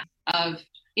plan of,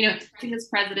 taking his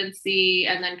presidency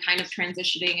and then kind of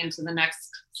transitioning into the next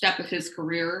step of his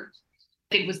career.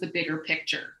 I think was the bigger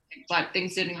picture. But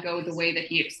things didn't go the way that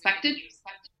he expected.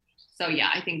 So yeah,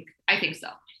 I think so.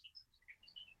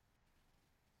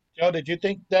 Joe, did you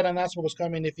think that announcement was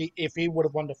coming if he would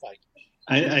have won the fight?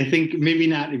 I think maybe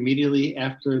not immediately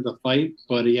after the fight,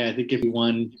 but yeah, I think if he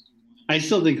won, I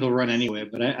still think he'll run anyway.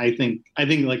 But I think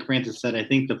like Francis said, I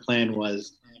think the plan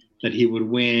was that he would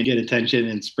win, get attention,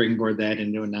 and springboard that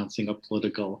into announcing a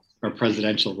political or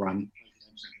presidential run.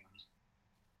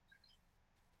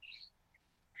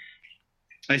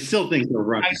 I still think he'll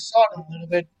run. I saw it a little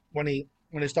bit when he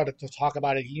started to talk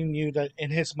about it. You knew that in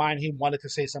his mind he wanted to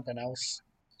say something else,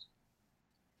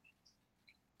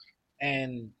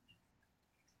 and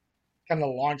kind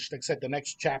of launched, like I said, the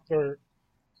next chapter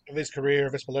of his career,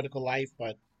 of his political life.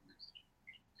 But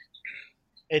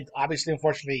it obviously,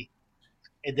 unfortunately,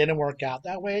 it didn't work out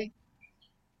that way.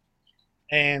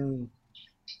 And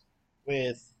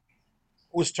with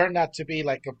who's turned out to be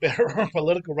like a better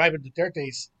political rival,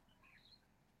 Duterte's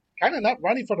kind of not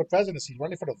running for the presidency,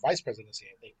 running for the vice presidency,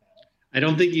 I think. I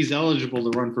don't think he's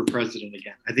eligible to run for president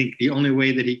again. I think the only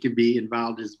way that he can be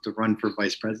involved is to run for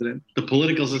vice president. The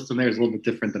political system there is a little bit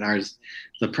different than ours.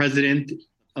 The president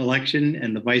election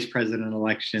and the vice president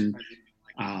election,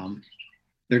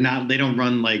 they don't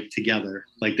run like together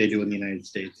like they do in the United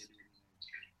States.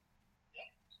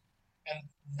 And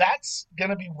that's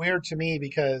gonna be weird to me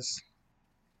because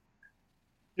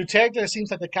Duterte seems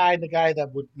like the guy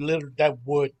that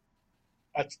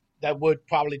would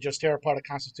probably just tear apart the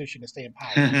Constitution to stay in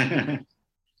power.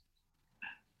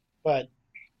 But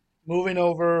moving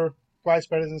over vice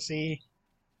presidency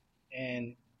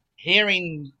and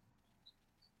hearing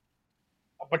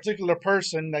a particular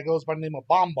person that goes by the name of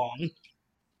Bonbon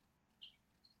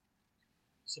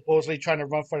supposedly trying to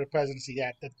run for the presidency,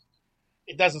 that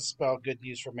it doesn't spell good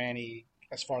news for Manny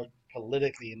as far as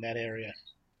politically in that area.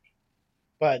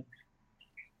 But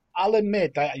I'll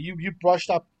admit that you brushed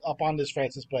up on this,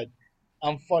 Francis, but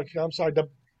I'm sorry.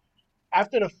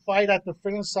 After the fight, after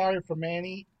feeling sorry for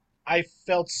Manny, I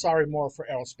felt sorry more for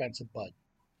Errol Spence and Bud.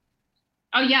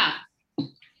 Oh yeah,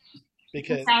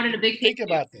 because crowded a big think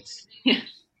about this.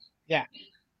 Yeah,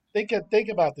 think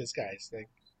about this, guys. Like,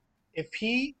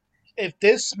 if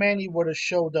this Manny would have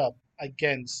showed up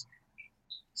against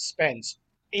Spence,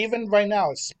 even right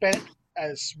now,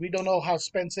 as we don't know how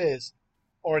Spence is,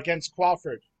 or against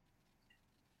Crawford,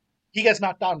 he gets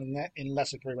knocked out in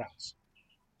less than 3 rounds.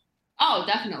 Oh,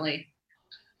 definitely.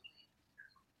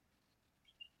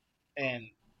 And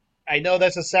I know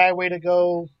that's a sad way to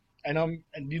go. I know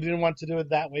you didn't want to do it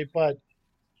that way, but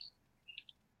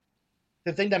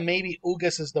to think that maybe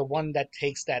Ugas is the one that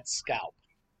takes that scalp.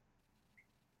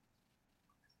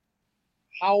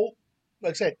 How,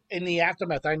 like I said, in the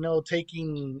aftermath, I know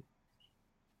taking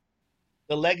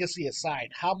the legacy aside,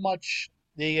 how much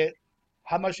do you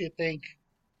think?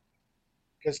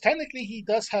 Because technically he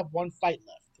does have one fight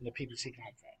left. in the PBC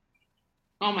contract.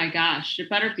 Oh my gosh, it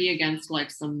better be against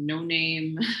like some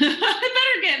no-name. It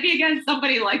better be against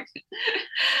somebody like.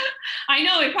 I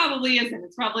know it probably isn't.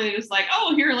 It's probably just like,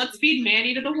 oh, here, let's feed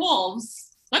Manny to the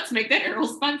wolves. Let's make that Errol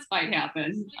Spence fight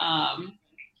happen.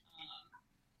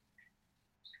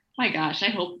 My gosh, I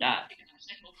hope not.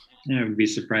 I would be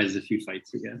surprised if he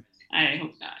fights again. I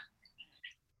hope not.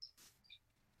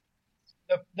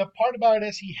 The part about it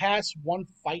is he has one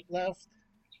fight left,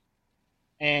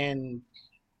 and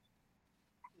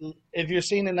if you're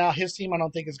seeing it now, his team I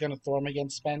don't think is going to throw him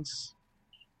against Spence.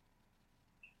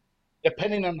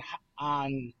 Depending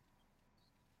on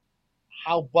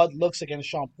how Bud looks against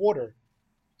Sean Porter,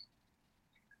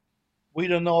 we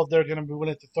don't know if they're going to be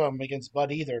willing to throw him against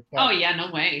Bud either. But, oh yeah,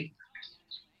 no way.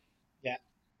 Yeah,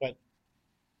 but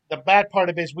the bad part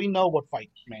of it is we know what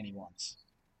fight Manny wants.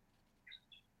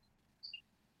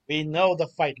 We know the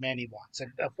fight Manny wants,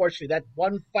 and unfortunately, that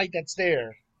one fight that's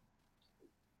there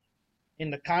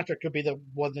in the contract could be the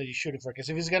one that he's shooting for. Because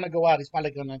if he's going to go out, he's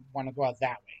probably going to want to go out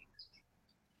that way.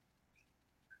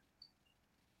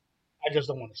 I just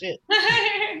don't want to see it.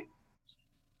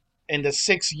 In the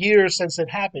 6 years since it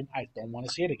happened, I don't want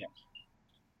to see it again.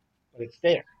 But it's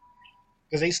there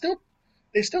because they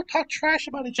still talk trash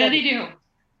about each other. Yeah, they do.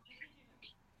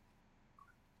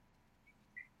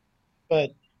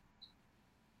 But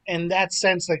in that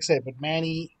sense, like I said, but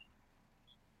Manny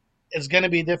is going to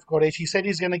be difficult. He said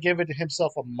he's going to give it to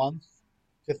himself a month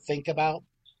to think about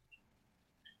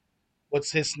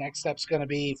what's his next steps going to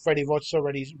be. Freddie Roach's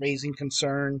already raising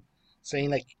concern, saying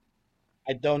like,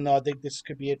 I don't know. I think this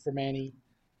could be it for Manny.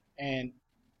 And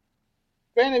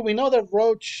granted, we know that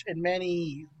Roach and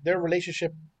Manny, their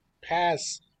relationship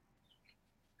has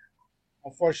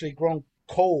unfortunately grown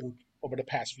cold over the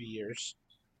past few years.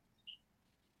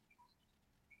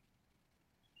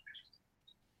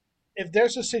 If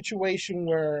there's a situation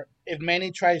where if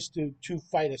Manny tries to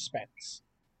fight a Spence,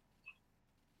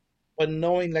 but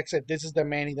knowing, like I said, this is the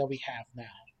Manny that we have now,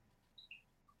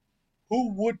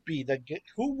 who would be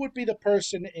the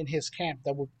person in his camp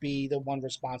that would be the one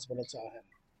responsible to tell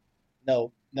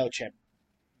him, no, Chip,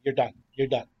 you're done.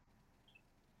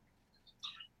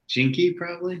 Jinky,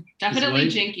 probably. Definitely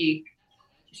Jinky,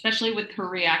 especially with her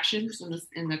reactions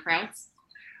in the crowds.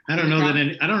 I don't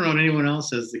know anyone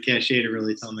else has the cachet to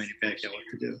really tell Manny Pacquiao what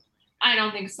to do. I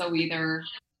don't think so either.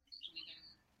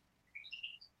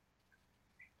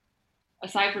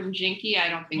 Aside from Jinky, I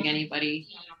don't think anybody.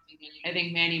 I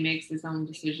think Manny makes his own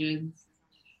decisions.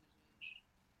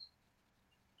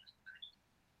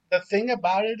 The thing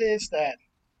about it is that,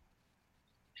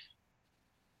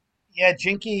 yeah,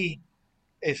 Jinky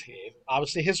is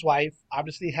obviously his wife,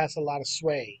 obviously has a lot of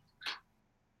sway.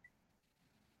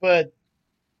 But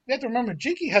you have to remember,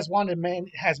 Jinky has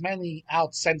Manny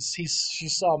out since she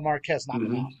saw Marquez knock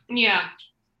him out. Yeah.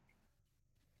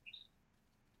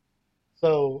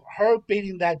 So her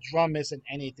beating that drum isn't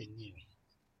anything new.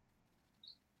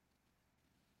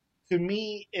 To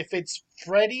me, if it's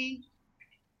Freddie,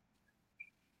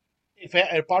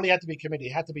 it probably had to be committee.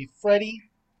 It had to be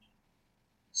Freddie,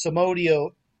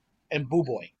 Samodio, and Boo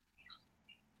Boy.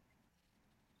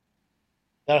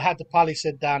 They'll have to probably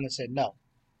sit down and say no.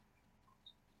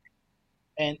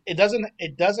 And it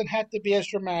doesn't have to be as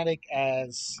dramatic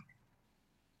as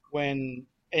when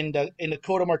in the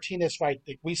Cotto Martinez fight,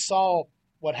 we saw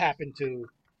what happened to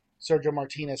Sergio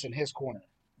Martinez in his corner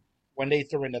when they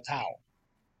threw in the towel.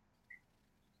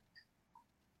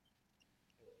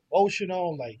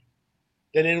 Emotional, like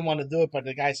they didn't want to do it, but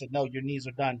the guy said, "No, your knees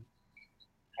are done.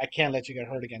 I can't let you get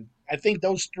hurt again." I think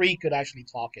those three could actually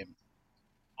talk him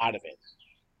out of it.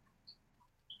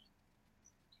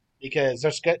 Because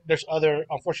there's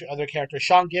unfortunately other characters.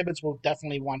 Sean Gibbons will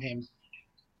definitely want him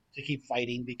to keep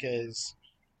fighting because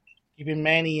keeping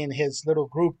Manny in his little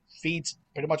group feeds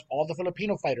pretty much all the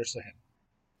Filipino fighters to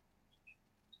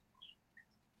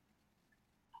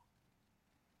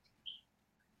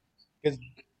him.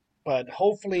 But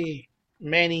hopefully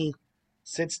Manny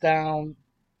sits down,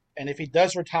 and if he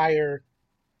does retire,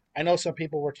 I know some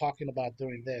people were talking about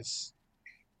doing this.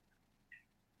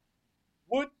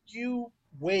 Would you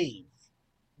waive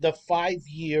the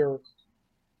 5-year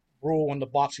rule in the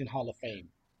Boxing Hall of Fame?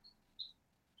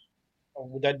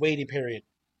 Or that waiting period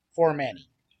for Manny?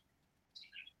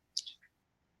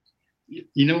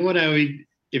 You know what?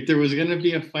 If there was going to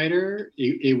be a fighter,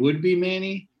 it would be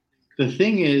Manny. The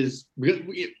thing is,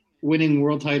 winning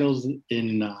world titles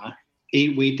in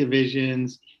 8 weight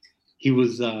divisions. He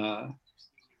won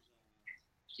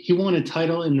a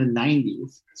title in the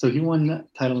 90s. So he won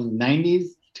that title in the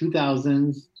 90s,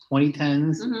 2000s,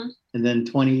 2010s, and then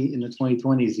in the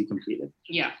 2020s he competed.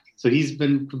 Yeah. So he's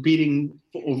been competing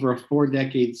over a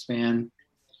 4-decade span.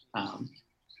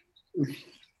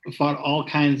 Fought all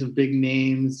kinds of big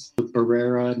names with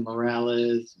Barrera and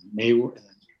Morales,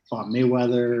 fought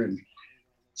Mayweather, and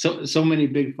so many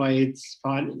big fights.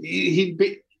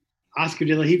 Oscar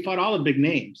De La, he fought all the big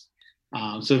names.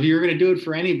 So if you were going to do it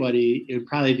for anybody, it would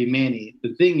probably be Manny.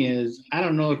 The thing is, I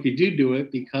don't know if you do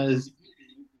it because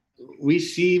we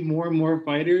see more and more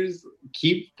fighters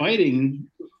keep fighting.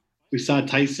 We saw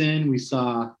Tyson, we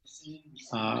saw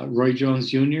Roy Jones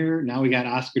Jr. Now we got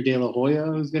Oscar De La Hoya,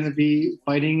 who's going to be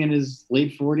fighting in his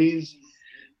late 40s.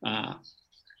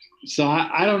 So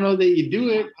I don't know that you do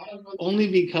it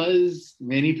only because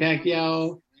Manny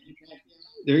Pacquiao,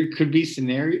 there could be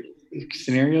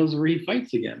scenarios where he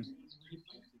fights again.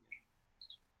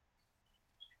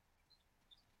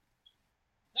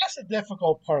 That's a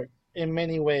difficult part in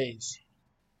many ways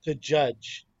to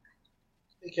judge,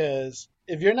 because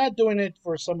if you're not doing it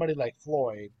for somebody like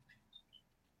Floyd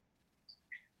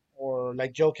or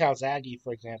like Joe Calzaghe,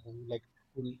 for example,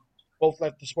 who both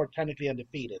left the sport technically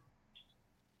undefeated.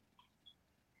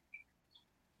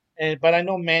 But I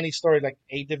know Manny's story, like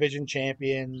 8-division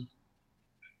champion,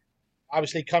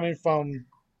 obviously coming from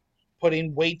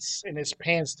putting weights in his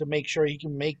pants to make sure he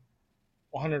can make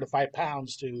 105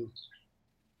 pounds to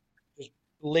just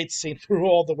blitzing through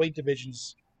all the weight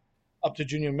divisions up to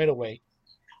junior middleweight.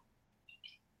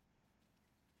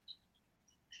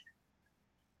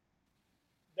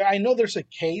 I know there's a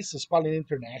case, it's probably an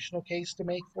international case to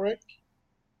make for it.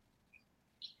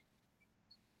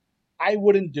 I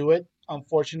wouldn't do it,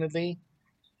 unfortunately,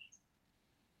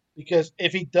 because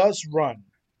if he does run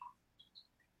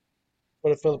for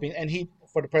the Philippines and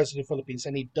for the president of the Philippines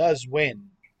and he does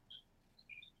win,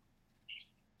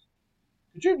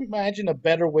 could you imagine a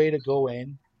better way to go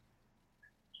in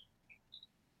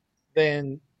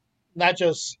than not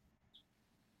just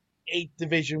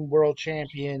 8-division world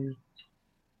champion,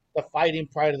 the fighting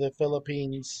pride of the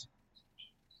Philippines?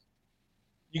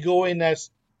 You go in as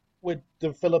with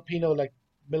the Filipino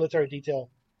military detail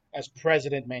as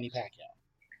President Manny Pacquiao.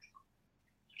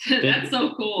 That's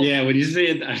so cool. Yeah, when you say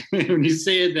it that way. I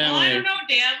don't know,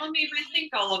 Dan. Let me rethink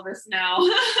all of this now.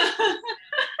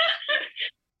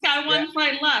 Got one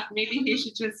fight left. Maybe he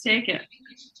should just take it.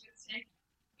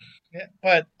 Yeah,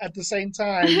 but at the same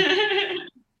time,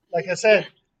 like I said,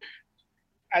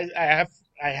 I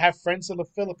have friends in the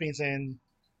Philippines, and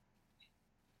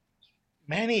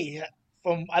Manny,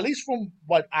 at least from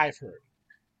what I've heard,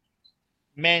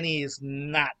 Manny is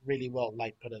not really well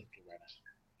liked politically right now.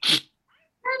 I've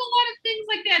heard a lot of things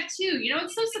like that too.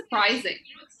 It's so surprising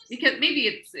because maybe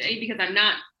it's because I'm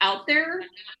not out there.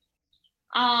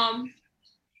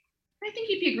 I think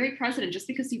he'd be a great president just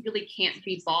because he really can't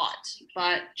be bought.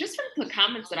 But just from the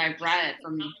comments that I've read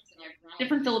from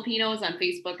different Filipinos on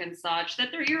Facebook and such,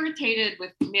 that they're irritated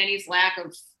with Manny's lack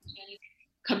of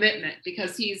commitment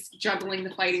because he's juggling the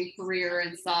fighting career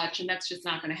and such, and that's just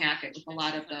not going to happen with a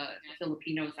lot of the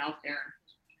Filipinos out there.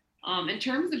 In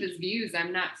terms of his views,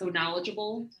 I'm not so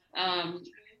knowledgeable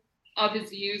of his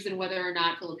views and whether or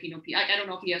not Filipino people. I don't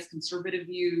know if he has conservative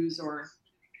views or.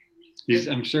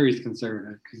 I'm sure he's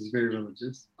conservative because he's very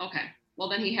religious. Okay. Well,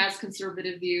 then he has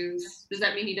conservative views. Does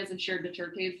that mean he doesn't share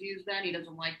Duterte's views then? He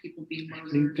doesn't like people being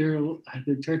murdered? I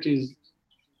think Duterte's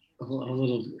a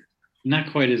little,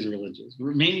 not quite as religious.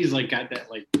 Manny's got that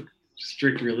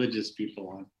strict religious people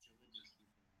on.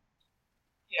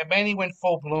 Yeah, Manny went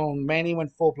full blown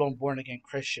born again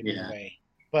Christian in a way.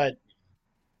 But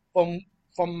from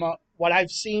what I've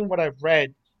seen, what I've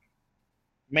read,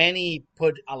 Manny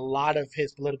put a lot of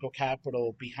his political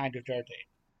capital behind Duterte.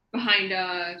 Behind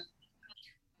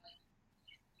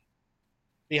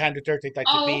Duterte,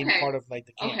 being part of the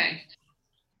camp. Okay.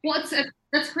 Well,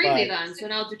 that's crazy then. So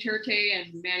now Duterte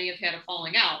and Manny have had a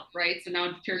falling out, right? So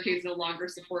now Duterte is no longer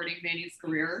supporting Manny's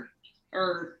career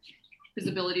or his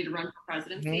ability to run for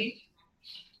presidency.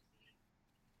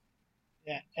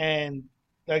 Mm-hmm. Yeah, and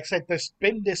like I said, there's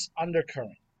been this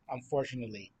undercurrent,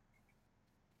 unfortunately.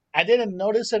 I didn't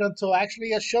notice it until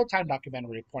actually a Showtime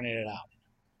documentary pointed it out.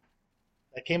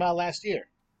 That came out last year.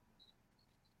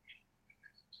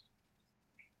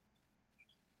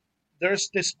 There's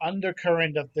this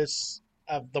undercurrent of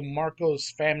the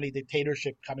Marcos family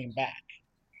dictatorship coming back.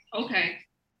 Okay.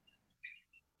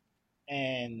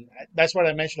 And that's what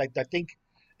I mentioned. I think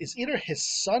it's either his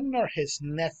son or his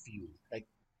nephew.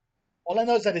 All I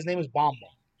know is that his name is Bombo.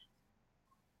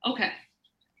 Okay.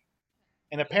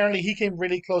 And apparently he came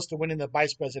really close to winning the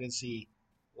vice presidency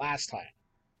last time.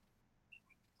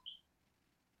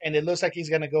 And it looks like he's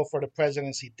going to go for the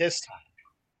presidency this time.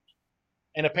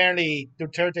 And apparently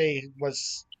Duterte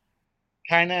was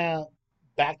kind of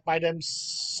backed by them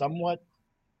somewhat,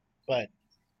 but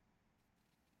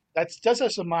that's just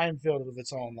as a minefield of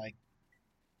its own. Like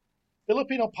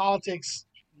Filipino politics,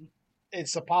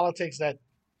 it's a politics that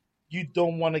you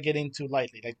don't want to get into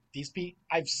lightly. Like these people,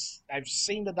 I've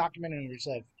seen the documentaries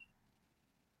of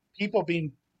people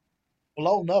being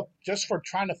blown up just for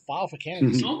trying to file for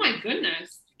candidacy. Oh my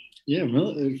goodness. Yeah,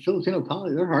 Filipino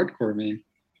politics, they're hardcore, man.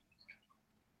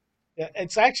 Yeah,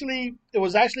 it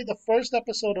was actually the first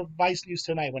episode of Vice News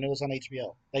Tonight when it was on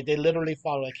HBO. Like they literally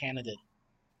followed a candidate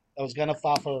that was gonna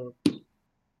file for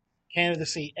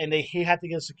candidacy, and he had to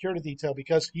get a security detail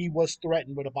because he was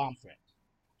threatened with a bomb threat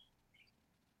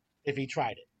if he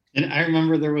tried it. And I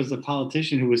remember there was a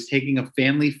politician who was taking a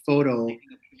family photo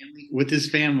with his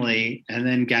family and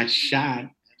then got shot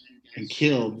and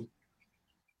killed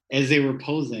as they were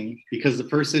posing because the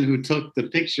person who took the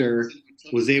picture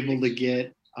was able to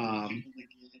get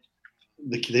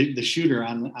the shooter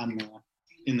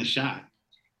in the shot.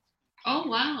 Oh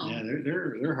wow! Yeah,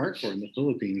 they're hardcore in the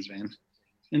Philippines, man.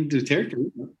 And Duterte,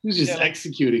 who's just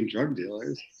executing drug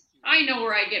dealers. I know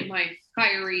where I get my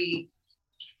fiery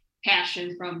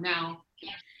passion from now.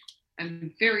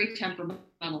 I'm very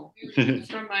temperamental. It's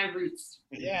from my roots.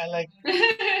 Yeah, like,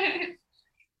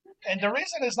 and the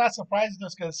reason it's not surprising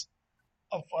is because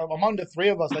among the three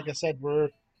of us, like I said, we're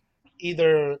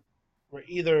either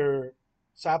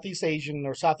Southeast Asian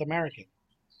or South American,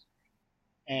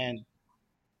 and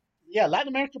yeah, Latin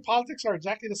American politics are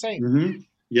exactly the same. Mm-hmm.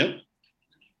 Yep,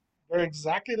 they're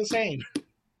exactly the same.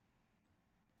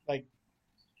 Like,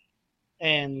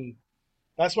 and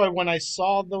that's why when I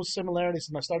saw those similarities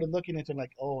and I started looking into it,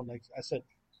 like, oh, like I said,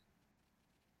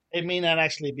 it may not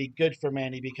actually be good for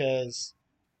Manny because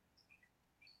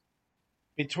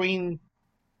between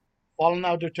falling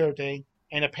out Duterte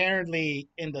and apparently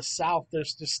in the South,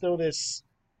 there's still this,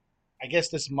 I guess,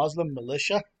 this Muslim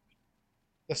militia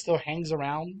that still hangs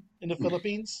around in the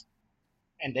Philippines,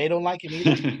 and they don't like him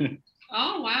either.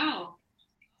 Oh wow!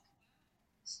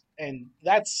 And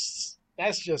that's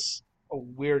just a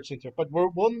weird situation. But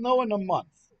we'll know in a month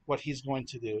what he's going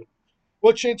to do.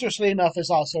 Which, interestingly enough, is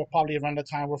also probably around the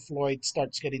time where Floyd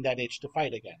starts getting that itch to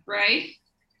fight again. Right.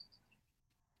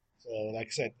 So, like I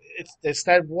said, it's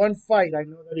that one fight I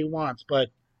know that he wants, but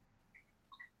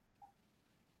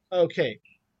okay.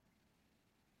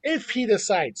 If he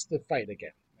decides to fight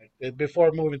again, right,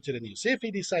 before moving to the news, if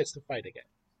he decides to fight again,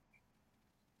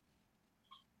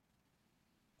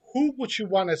 who would you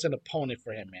want as an opponent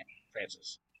for him, man,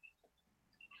 Francis?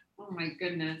 Oh my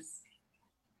goodness.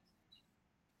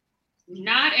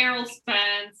 Not Errol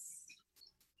Spence.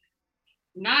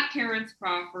 Not Terrence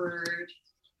Crawford.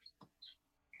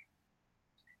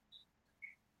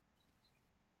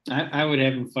 I would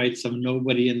have him fight some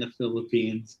nobody in the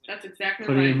Philippines. That's exactly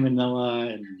Put right. him in Manila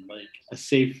and like a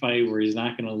safe fight where he's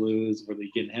not going to lose, where they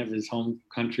can have his home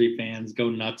country fans go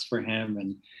nuts for him,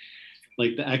 and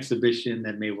like the exhibition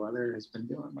that Mayweather has been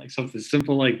doing, like something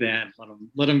simple like that.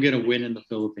 Let him get a win in the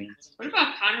Philippines. What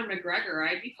about Conor McGregor?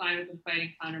 I'd be fine with him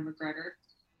fighting Conor McGregor.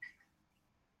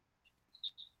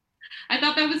 I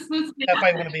thought that was supposed to be that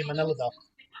fight wouldn't be in Manila though.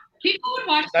 People would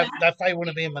watch that. That fight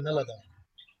wouldn't be in Manila though.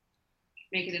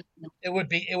 Make it. It would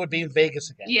be in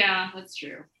Vegas again. Yeah, that's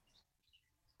true.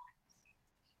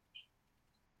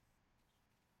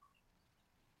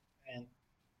 And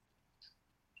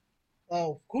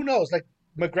who knows? Like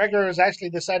McGregor has actually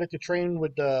decided to train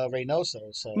with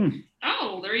Reynoso. So.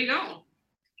 Oh, there you go.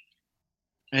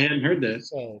 I hadn't heard that.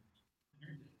 So.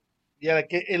 Yeah, like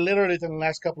it literally in the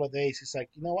last couple of days, he's like,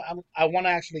 you know what? I want to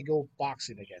actually go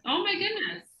boxing again. Oh my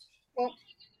goodness. Well,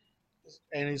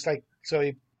 and he's like, so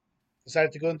he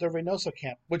decided to go into Reynoso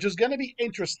camp, which is going to be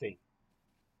interesting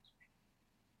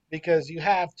because you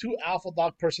have two alpha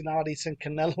dog personalities in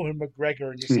Canelo and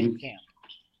McGregor in the same camp.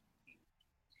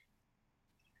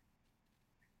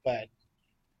 But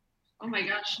oh my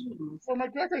gosh, for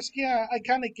McGregor's, yeah, I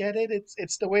kind of get it.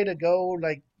 It's the way to go.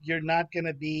 Like you're not going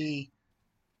to be.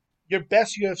 Your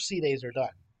best UFC days are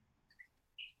done.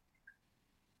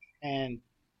 And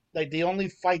like the only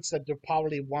fights that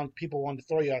people want to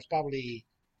throw you at is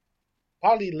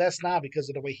probably less now because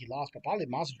of the way he lost, but probably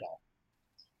Masvidal.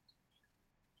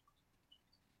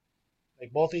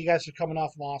 Like both of you guys are coming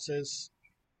off losses.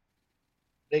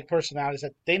 Big personalities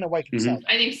that Dana White can sell.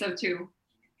 I think so too.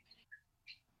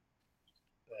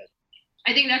 But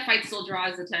I think that fight still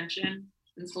draws attention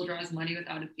and still draws money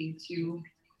without it being too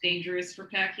dangerous for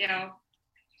Pacquiao.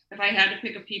 If I had to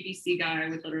pick a PBC guy, I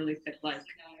would literally pick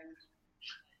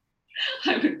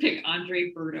I would pick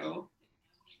Andre Berto.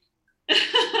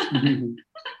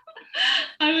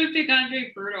 I would pick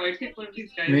Andre Berto. I'd pick one of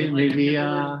these guys. Maybe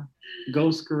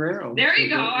Ghost Guerrero. There you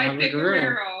go. I'd pick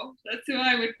Guerrero. That's who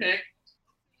I would pick.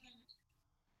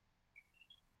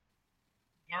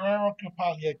 Guerrero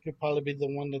could probably be the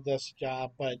one that does the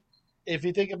job, but if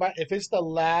you think about if it's the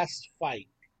last fight,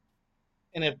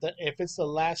 and if it's the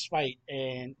last fight,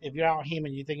 and if you're out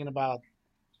Heyman, you're thinking about,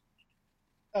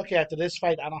 okay, after this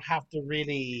fight, I don't have to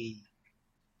really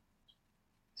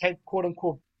take quote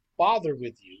unquote bother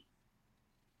with you,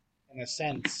 in a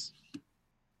sense.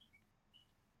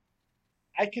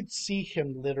 I could see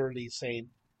him literally saying,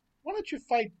 "Why don't you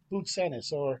fight Boots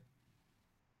Ennis?" Or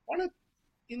why don't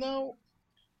you know?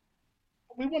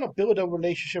 We want to build a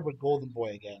relationship with Golden Boy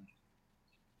again.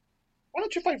 Why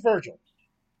don't you fight Virgil?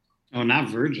 Oh, not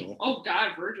Virgil. Oh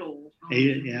God, Virgil.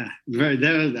 Yeah,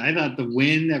 I thought the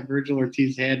win that Virgil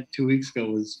Ortiz had 2 weeks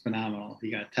ago was phenomenal. He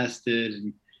got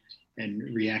tested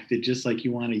and reacted just like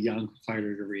you want a young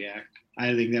fighter to react.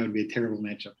 I think that would be a terrible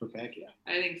matchup for Pacquiao.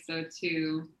 I think so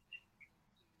too.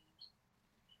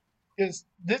 Because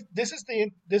this is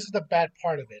the bad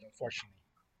part of it, unfortunately.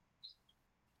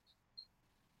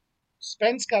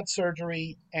 Spence got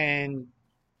surgery, and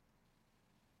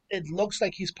it looks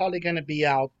like he's probably going to be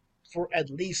out for at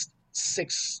least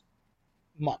 6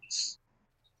 months.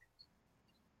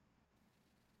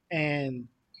 And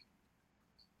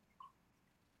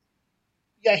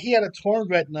yeah, he had a torn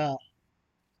retina.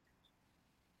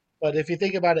 But if you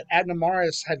think about it, Adnan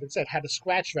Morris had a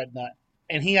scratch retina,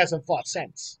 and he hasn't fought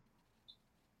since.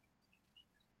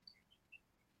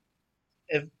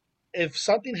 If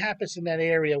something happens in that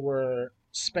area where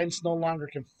Spence no longer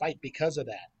can fight because of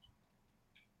that,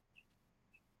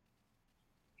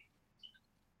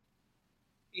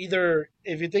 either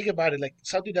if you think about it, like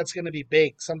something that's going to be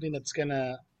big, something that's going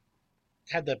to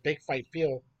have that big fight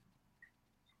feel,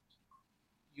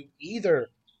 you either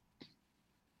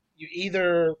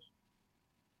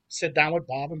sit down with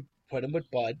Bob and put him with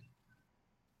Bud,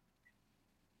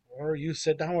 or you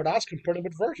sit down with Oscar and put him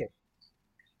with Virgil,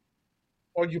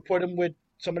 or you put him with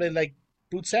somebody like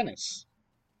Boots Ennis.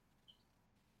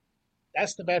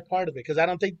 That's the bad part of it, because I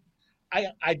don't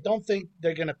think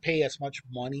they're gonna pay as much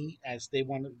money as they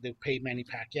want to pay Manny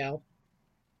Pacquiao.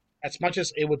 As much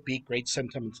as it would be great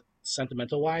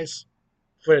sentimental wise,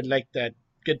 for like that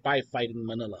goodbye fight in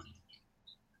Manila,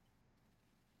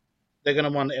 they're gonna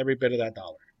want every bit of that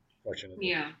dollar. Fortunately,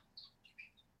 yeah.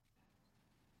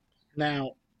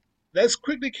 Now, let's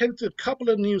quickly get to a couple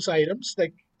of news items.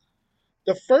 Like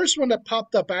the first one that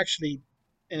popped up actually,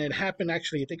 and it happened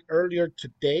actually, I think earlier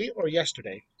today or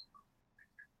yesterday.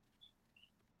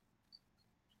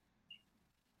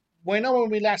 When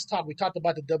we last talked, we talked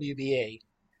about the WBA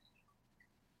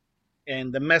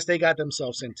and the mess they got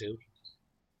themselves into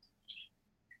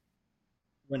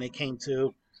when it came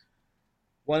to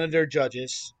one of their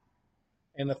judges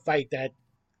in a fight that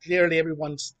clearly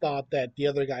everyone thought that the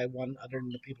other guy won, other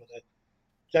than the people that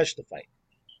judged the fight.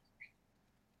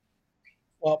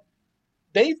 Well,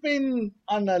 they've been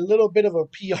on a little bit of a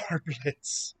PR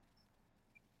blitz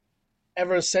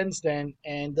ever since then,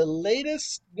 and the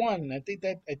latest one, I think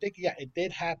it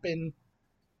did happen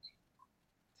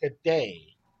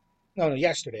today. No,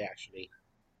 yesterday actually.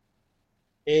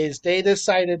 Is they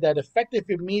decided that effective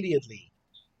immediately,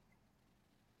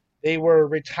 they were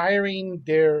retiring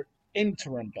their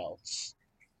interim belts.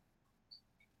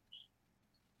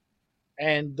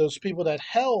 And those people that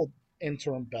held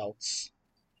interim belts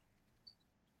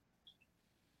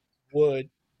would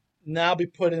now be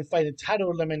put in fighting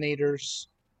title eliminators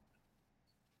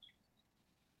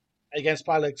against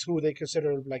pilots who they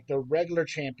consider like the regular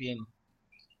champion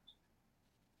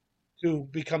to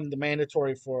become the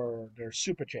mandatory for their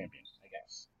super champion, I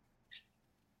guess.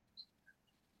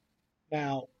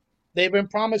 Now, they've been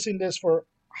promising this for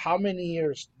how many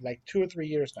years? Like 2 or 3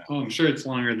 years now. Oh, I'm sure it's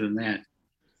longer than that.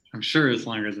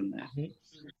 Mm-hmm.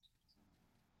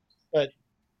 But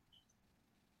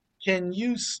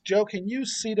Joe, can you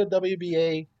see the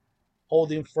WBA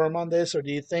holding firm on this, or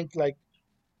do you think like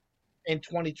in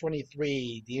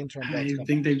 2023 the interim belts I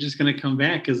think they're just going to come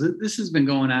back, because this has been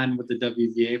going on with the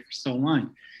WBA for so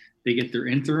long. They get their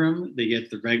interim, they get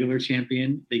the regular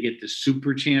champion, they get the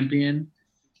super champion,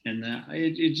 and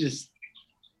it just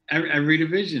every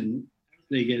division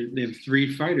they have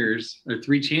 3 fighters or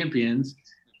 3 champions,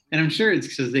 and I'm sure it's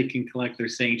because they can collect their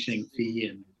sanctioning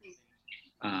fee. And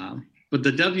but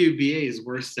the WBA is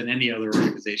worse than any other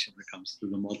organization when it comes to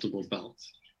the multiple belts.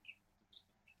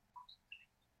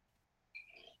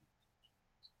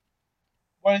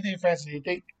 What do you think, Francis? Do you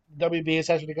think WBA is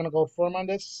actually going to go firm on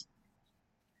this?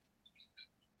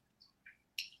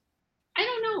 I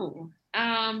don't know.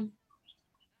 I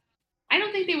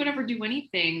don't think they would ever do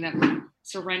anything that would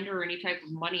surrender any type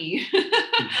of money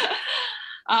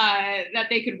that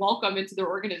they could welcome into their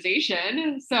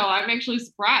organization. So I'm actually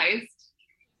surprised.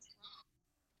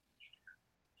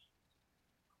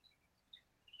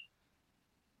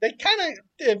 They kind of,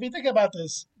 if you think about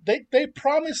this, they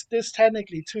promised this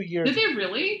technically 2 years Did ago. they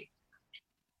really?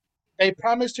 They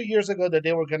promised 2 years ago that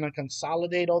they were going to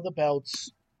consolidate all the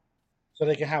belts so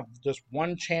they can have just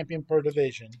one champion per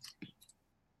division.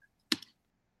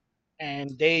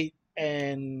 And they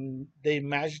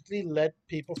magically let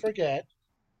people forget.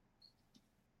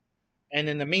 And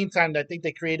in the meantime, I think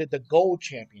they created the Gold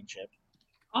Championship.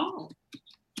 Oh.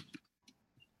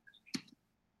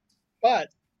 But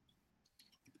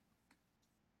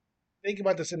think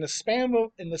about this: in the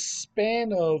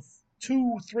span of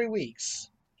 2-3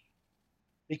 weeks,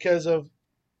 because of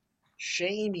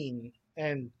shaming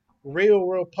and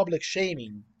real public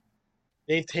shaming,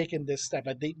 they've taken this step.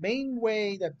 But the main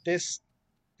way that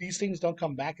these things don't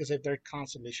come back is if they're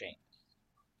constantly shamed.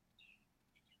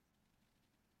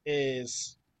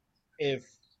 Is if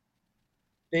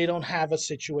they don't have a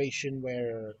situation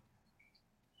where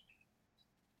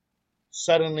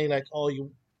suddenly, like, oh,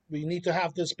 we need to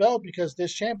have this belt because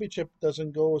this championship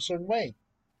doesn't go a certain way.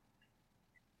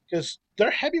 Because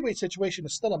their heavyweight situation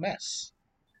is still a mess.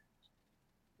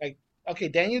 Like, okay,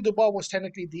 Daniel Dubois was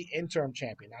technically the interim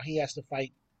champion. Now he has to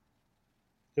fight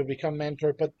to become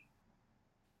mentor, but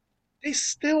they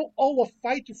still owe a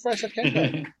fight to Fresh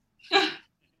Kendo.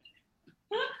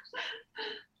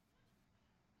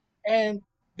 And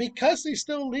because they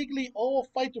still legally owe a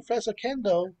fight to Fresh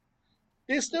Kendo,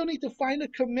 they still need to find a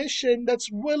commission that's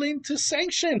willing to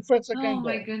sanction Fresh Oh Kendo.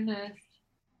 my goodness.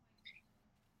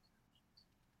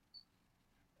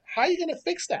 How are you going to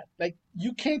fix that? Like,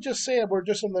 you can't just say we're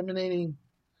just eliminating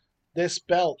this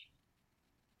belt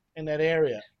in that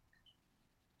area.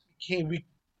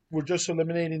 We're just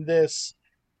eliminating this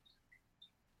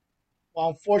while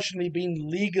unfortunately being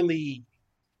legally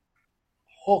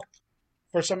hooked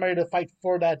for somebody to fight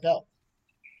for that belt.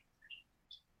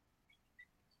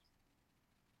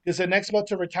 Because the next belt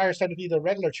to retire is technically the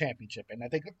regular championship, and I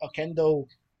think Okendo,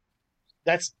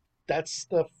 that's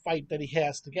the fight that he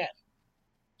has to get.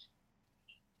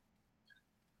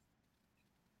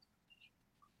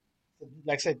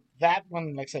 Like I said, that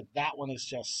one is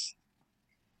just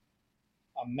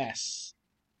a mess.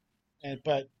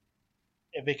 But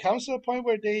if it comes to a point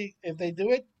where if they do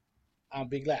it, I'll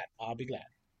be glad. I'll be glad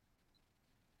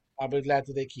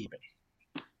that they keep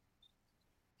it.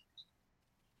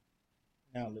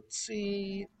 Now let's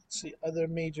see other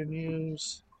major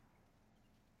news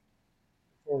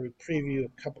before we preview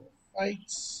a couple of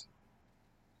fights.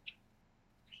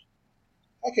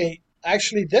 Okay,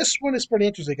 actually, this one is pretty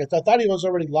interesting because I thought he was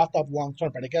already locked up long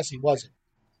term, but I guess he wasn't.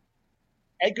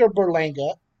 Edgar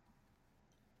Berlanga,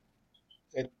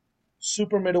 a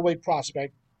super middleweight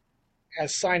prospect,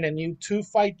 has signed a new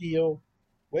 2-fight deal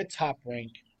with Top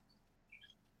Rank.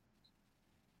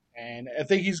 And I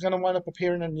think he's going to wind up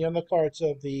appearing in the undercards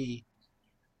of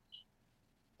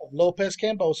Lopez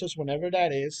Cambosos, whenever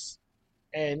that is,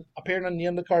 and appearing on the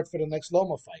undercard for the next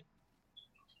Loma fight.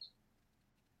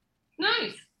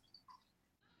 Nice.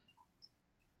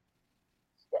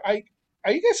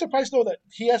 Are you guys surprised though that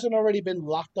he hasn't already been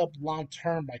locked up long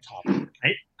term by Top Rank?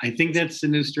 I think that's the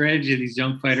new strategy these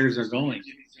young fighters are going,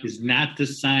 is not to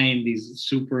sign these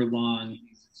super long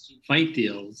fight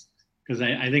deals, because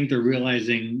I think they're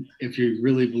realizing if you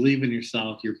really believe in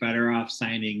yourself, you're better off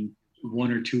signing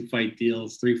 1 or 2 fight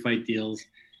deals, 3 fight deals,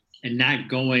 and not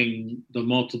going the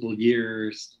multiple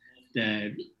years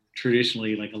that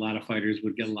traditionally, like, a lot of fighters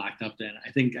would get locked up in.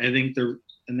 I think they're,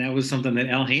 and that was something that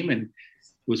Al Heyman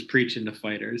was preaching to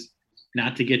fighters,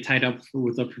 not to get tied up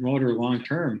with a promoter long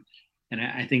term. And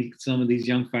I think some of these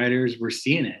young fighters were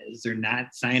seeing it, is they're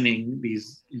not signing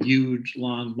these huge,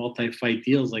 long, multi-fight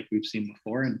deals like we've seen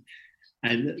before.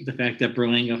 And the fact that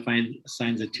Berlanga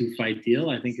signs a 2-fight deal,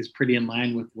 I think, is pretty in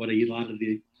line with what a lot of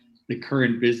the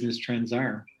current business trends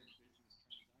are.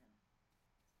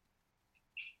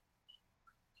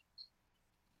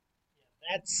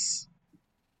 That's,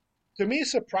 to me,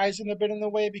 surprising a bit in a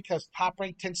way, because Top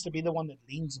Rank tends to be the one that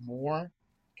leans more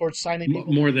towards signing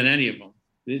people. More than any of them.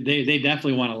 They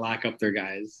definitely want to lock up their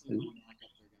guys.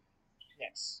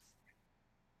 Yes.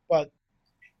 But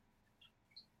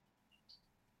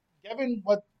given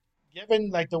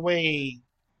like the way,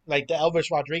 like the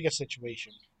Elvis Rodriguez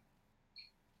situation,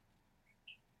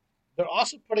 they're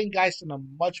also putting guys in a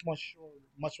much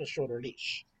shorter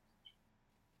leash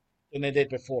than they did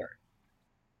before.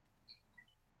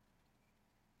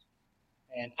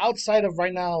 And outside of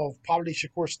right now of probably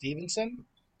Shakur Stevenson,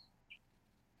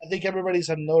 I think everybody's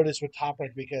on notice with Top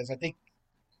Rank because I think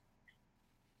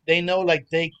they know like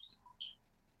they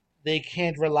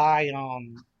can't rely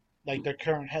on like their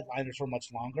current headliners for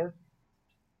much longer.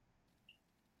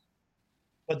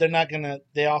 But they're not gonna.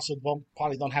 They also won't,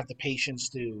 probably don't have the patience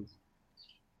to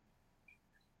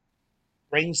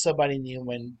bring somebody new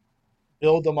and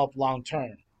build them up long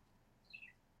term.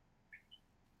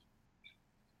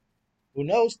 Who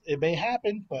knows? It may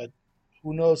happen, but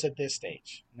who knows at this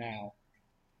stage? Now,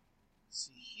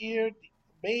 see here, the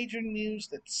major news.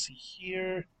 Let's see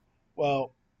here.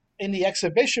 Well, in the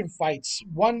exhibition fights,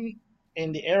 one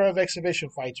in the era of exhibition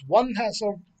fights, one has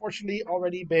unfortunately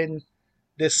already been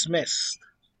dismissed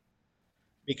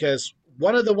because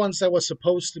one of the ones that was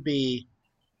supposed to be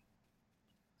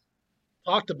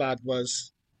talked about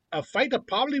was a fight that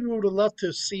probably we would have loved to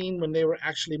have seen when they were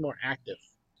actually more active.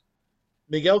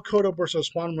 Miguel Cotto versus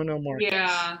Juan Manuel Marquez.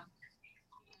 Yeah,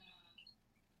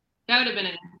 that would have been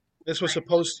an. This was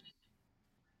supposed.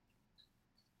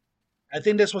 I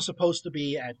think this was supposed to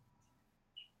be at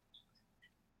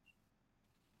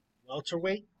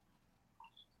welterweight,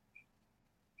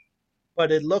 but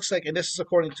it looks like, and this is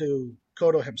according to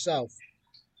Cotto himself,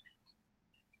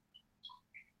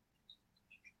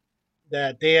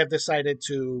 that they have decided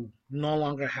to no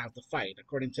longer have the fight.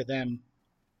 According to them,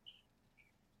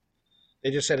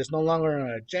 they just said it's no longer on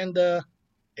our agenda.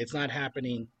 It's not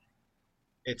happening.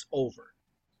 It's over.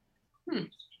 Hmm.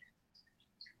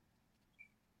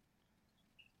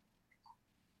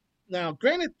 Now,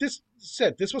 granted, this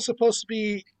was supposed to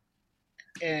be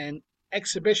an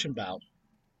exhibition bout.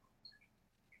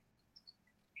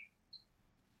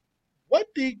 What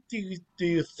do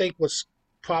you think was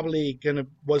probably gonna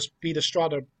was be the straw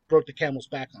that broke the camel's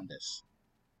back on this?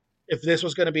 If this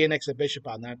was gonna be an exhibition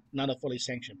bout, not a fully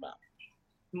sanctioned bout.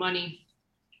 Money.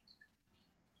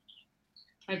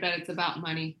 I bet it's about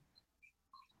money.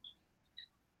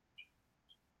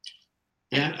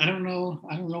 Yeah, I don't know.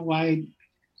 I don't know why.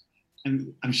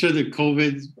 I'm sure the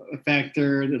COVID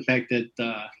factor, the fact that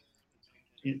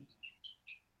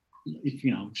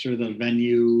I'm sure the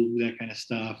venue, that kind of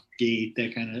stuff, gate,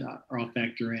 that kind of are all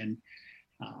factor in.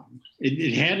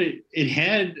 It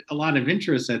had a lot of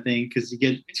interest, I think, because you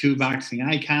get two boxing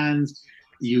icons,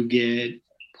 you get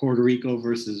Puerto Rico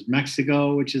versus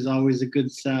Mexico, which is always a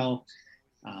good sell.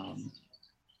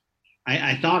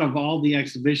 I thought of all the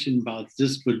exhibition bouts,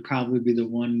 this would probably be the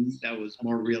one that was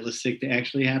more realistic to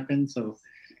actually happen. So,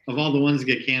 of all the ones that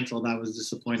get canceled, I was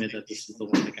disappointed that this is the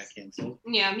one that got canceled.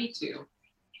 Yeah, me too.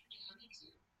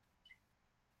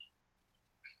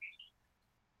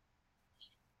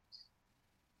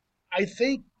 I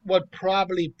think what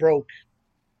probably broke,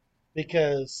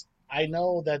 because I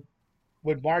know that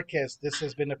with Marquez, this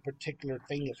has been a particular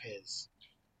thing of his.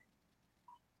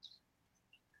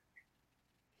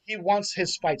 He wants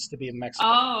his fights to be in Mexico.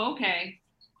 Oh, okay.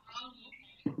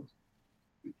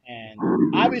 And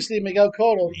obviously, Miguel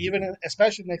Cotto, even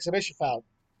especially in an exhibition fight,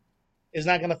 is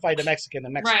not going to fight a Mexican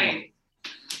in Mexico. Right.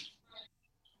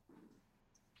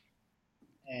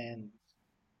 And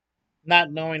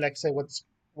not knowing, like, say, what's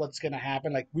going to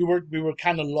happen. Like we were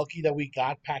kind of lucky that we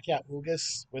got Pacquiao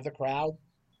Ugas with a crowd,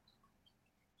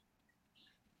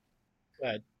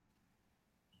 but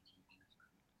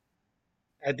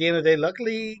at the end of the day,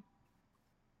 luckily,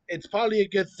 it's probably a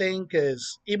good thing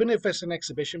because even if it's an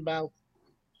exhibition bout,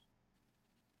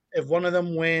 if one of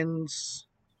them wins,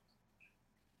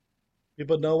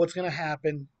 people know what's going to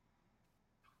happen,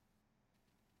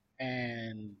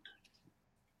 and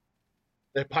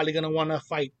they're probably going to want to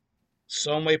fight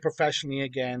some way professionally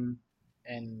again,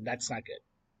 and that's not good.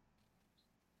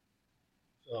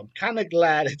 So I'm kind of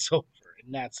glad it's over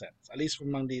in that sense, at least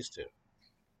among these two.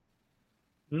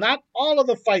 Not all of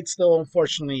the fights, though,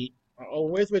 unfortunately, are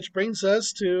over with, which brings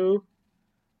us to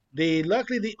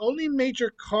luckily the only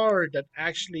major card that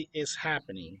actually is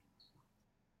happening.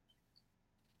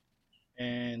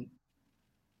 And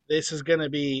this is going to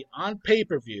be on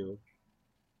pay-per-view.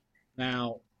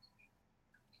 Now,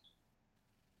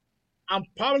 I'm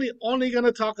probably only going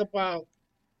to talk about,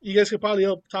 you guys could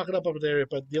probably talk it up over there,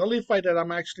 but the only fight that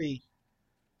I'm actually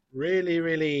really,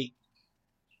 really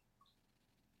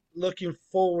looking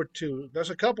forward to, there's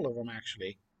a couple of them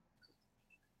actually,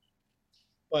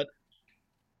 but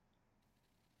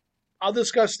I'll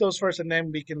discuss those first and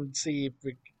then we can see if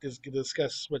we can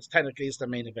discuss what's technically is the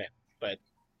main event. But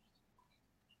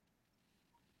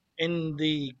in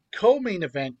the co-main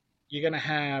event, you're going to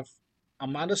have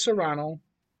Amanda Serrano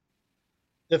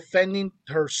defending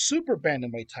her super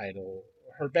bantamweight title,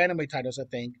 her bantamweight titles, I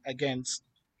think, against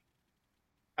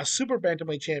a super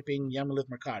bantamweight champion, Yamilet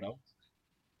Mercado.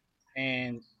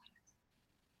 And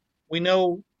we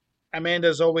know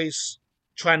Amanda's always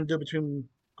trying to do between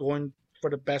going for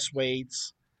the best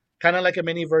weights, kind of like a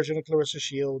mini version of Clarissa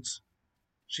Shields.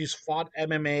 She's fought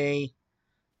MMA,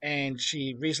 and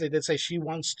she recently did say she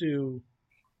wants to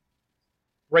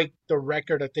break the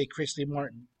record, I think, Christy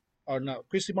Martin,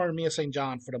 Mia St.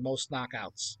 John for the most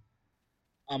knockouts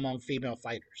among female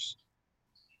fighters.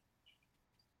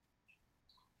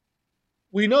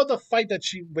 We know the fight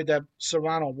that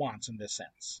Serrano wants in this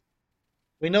sense.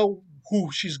 We know who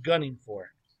she's gunning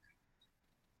for.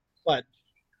 But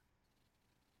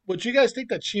would you guys think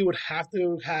that she would have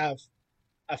to have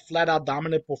a flat out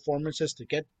dominant performances to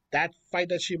get that fight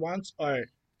that she wants, or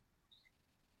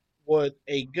would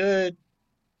a good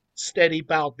steady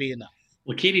bout be enough?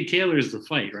 Well, Katie Taylor's the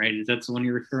fight, right? Is that the one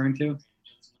you're referring to?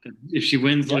 If she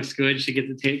wins, Yep. looks good, she gets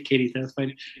the Katie Taylor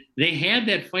fight. They had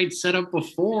that fight set up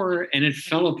before, and it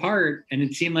fell apart. And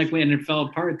it seemed like when it fell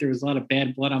apart, there was a lot of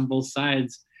bad blood on both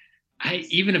sides.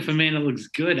 Even if Amanda looks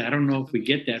good, I don't know if we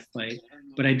get that fight.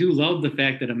 But I do love the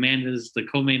fact that Amanda's the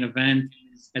co-main event.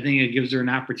 I think it gives her an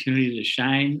opportunity to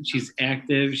shine. She's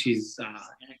active. She's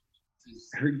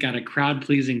got a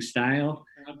crowd-pleasing style.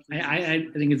 I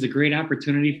think it's a great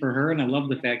opportunity for her, and I love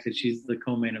the fact that she's the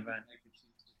co-main event.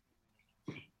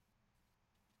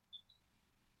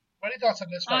 What are your thoughts on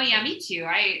this fight? Oh yeah, me too.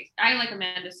 I like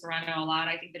Amanda Serrano a lot.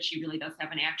 I think that she really does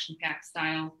have an action-packed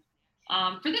style.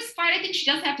 For this fight, I think she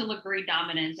does have to look very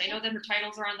dominant. I know that her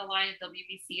titles are on the line,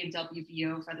 WBC and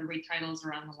WBO featherweight titles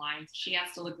are on the line. She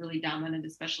has to look really dominant,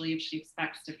 especially if she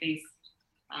expects to face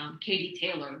Katie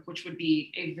Taylor, which would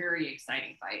be a very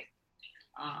exciting fight.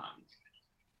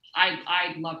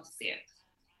 I'd love to see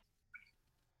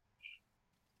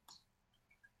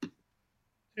it.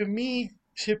 To me,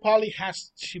 she probably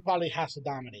has to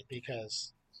dominate,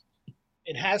 because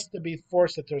it has to be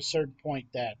forced at a certain point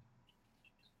that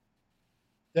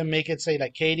then make it say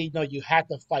like, Katie, no, you had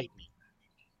to fight me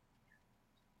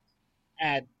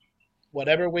at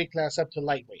whatever weight class up to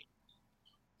lightweight,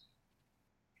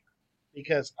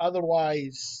 because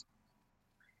otherwise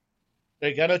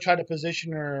they're gonna try to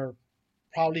position her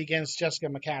probably against Jessica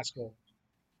McCaskill.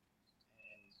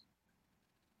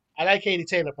 I like Katie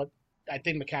Taylor, but I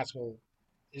think McCaskill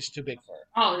is too big for her.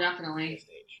 Oh, At definitely. this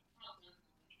stage.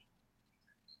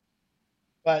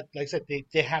 But like I said,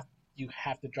 you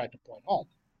have to drive the point home.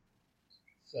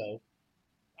 So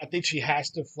I think she has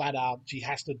to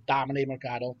dominate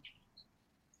Mercado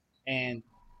and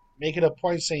make it a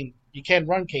point saying, you can't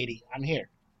run, Katie, I'm here.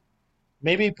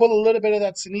 Maybe pull a little bit of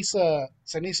that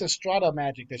Sinisa Strada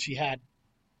magic that she had,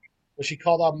 where she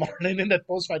called out Marlon in that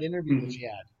post-fight interview that she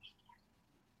had.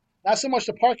 Not so much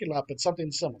the parking lot, but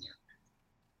something similar.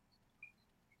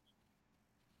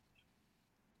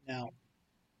 Now,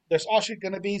 there's also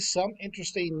going to be some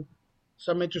interesting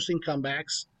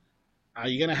comebacks.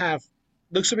 You're going to have,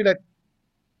 looks to me like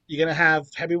you're going to have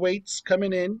heavyweights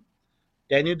coming in.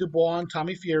 Daniel Dubois and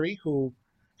Tommy Fury, who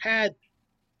had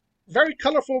very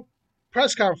colorful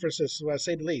press conferences, to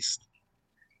say the least.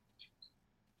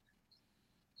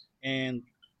 And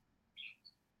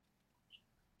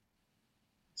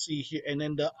see here, and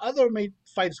then the other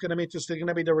fight is going to be interesting. Going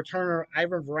to be the returner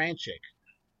Ivan Voranchik,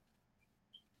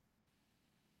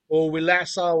 who we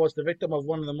last saw was the victim of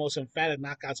one of the most emphatic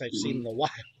knockouts I've seen in a while.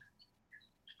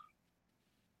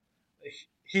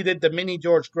 He did the mini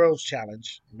George Groves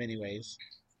challenge in many ways,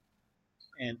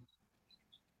 and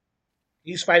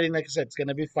he's fighting, like I said, it's going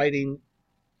to be fighting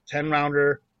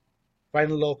 10-rounder,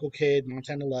 fighting a local kid,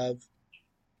 Montana Love.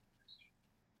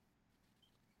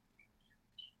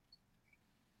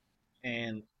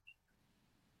 And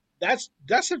that's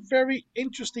a very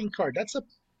interesting card. That's a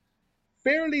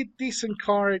fairly decent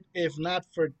card, if not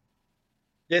for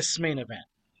this main event.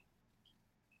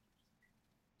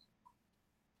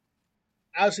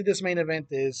 Obviously, this main event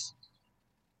is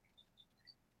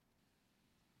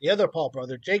the other Paul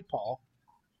brother, Jake Paul,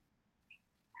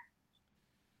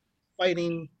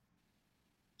 fighting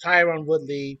Tyron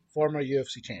Woodley, former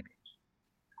UFC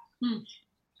champion.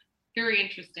 Very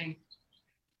interesting.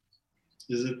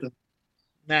 Is it the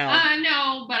Now?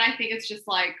 No, but I think it's just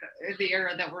like the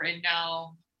era that we're in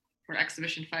now, where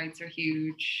exhibition fights are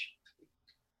huge,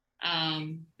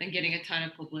 and getting a ton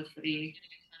of publicity.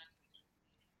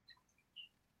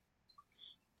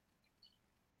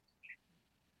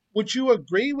 Would you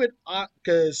agree with,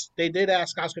 because they did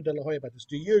ask Oscar De La Hoya about this,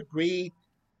 do you agree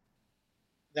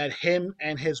that him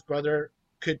and his brother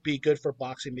could be good for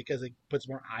boxing because it puts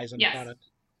more eyes on the product?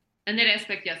 In that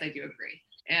aspect, yes, I do agree.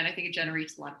 And I think it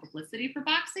generates a lot of publicity for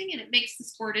boxing, and it makes the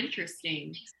sport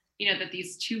interesting. that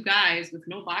these two guys with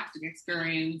no boxing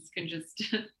experience can just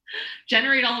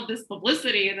generate all of this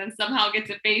publicity and then somehow get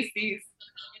to face these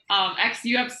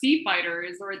ex-UFC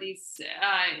fighters or these,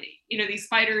 these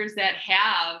fighters that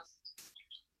have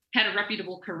had a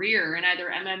reputable career in either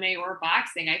MMA or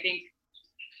boxing. I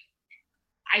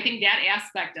think that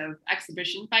aspect of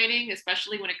exhibition fighting,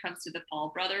 especially when it comes to the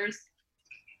Paul brothers,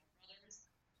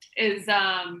 is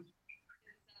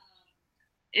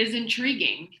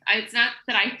intriguing. It's not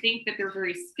that I think that they're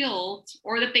very skilled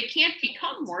or that they can't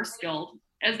become more skilled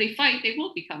as they fight. They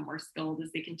will become more skilled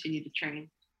as they continue to train.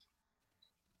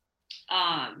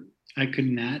 I could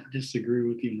not disagree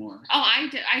with you more. Oh,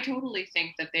 I totally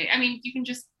think that you can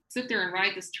just sit there and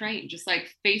ride this train, just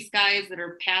like face guys that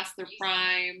are past their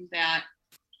prime that,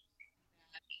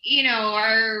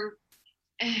 are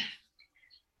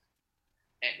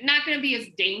not going to be as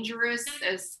dangerous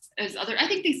as other. I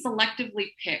think they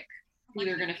selectively pick who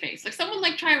they're going to face. Like someone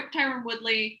like Tyron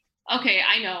Woodley. Okay,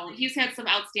 I know he's had some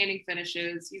outstanding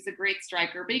finishes. He's a great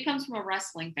striker, but he comes from a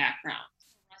wrestling background.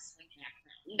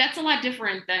 That's a lot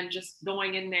different than just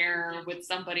going in there with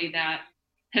somebody that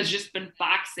has just been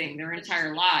boxing their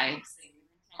entire lives.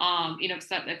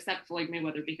 Except Floyd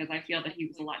Mayweather, because I feel that he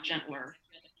was a lot gentler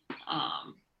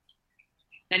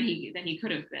than he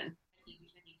could have been.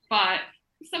 But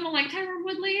someone like Tyron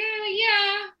Woodley,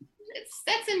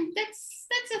 that's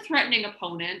a threatening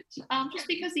opponent. Just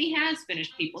because he has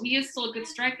finished people, he is still a good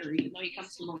striker, even though he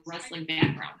comes from a wrestling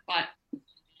background. But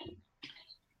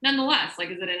nonetheless,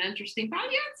 is it an interesting fight?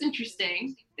 Yeah, it's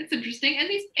interesting. It's interesting, and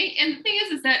the thing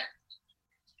is that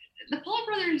the Paul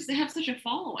brothers have such a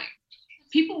following.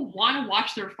 People want to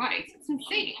watch their fights. It's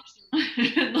insane.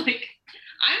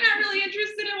 I'm not really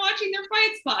interested in watching their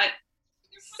fights, but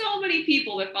so many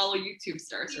people that follow YouTube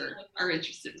stars are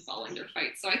interested in following their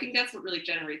fights. So I think that's what really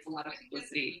generates a lot of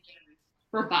publicity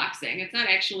for boxing. It's not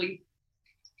actually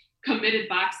committed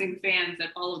boxing fans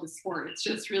that follow the sport. It's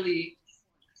just really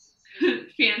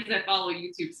fans that follow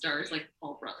YouTube stars like the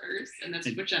Paul brothers, and that's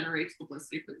what generates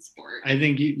publicity for the sport. I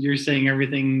think you're saying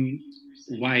everything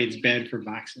why it's bad for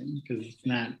boxing, because it's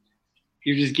not.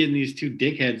 You're just getting these two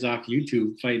dickheads off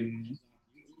YouTube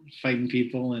fighting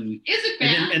people, and is it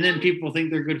bad? And then people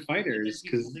think they're good fighters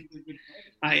because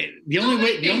the only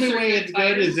way it's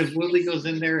good is if Woodley goes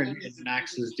in there and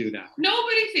knocks this dude out.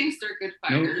 Nobody thinks they're good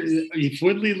fighters. No, if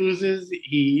Woodley loses,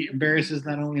 he embarrasses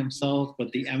not only himself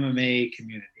but the MMA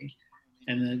community.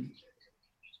 And then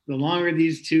the longer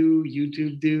these two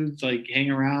YouTube dudes hang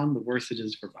around, the worse it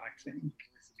is for boxing.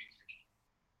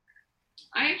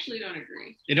 I actually don't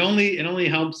agree. It only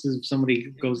helps if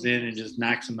somebody goes in and just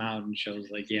knocks him out and shows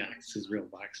this is real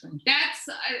boxing.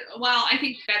 I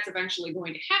think that's eventually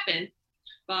going to happen,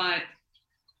 but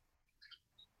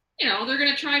they're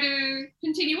going to try to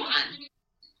continue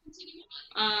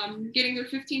on, getting their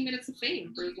 15 minutes of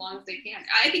fame for as long as they can.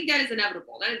 I think that is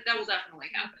inevitable. That will definitely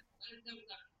happen.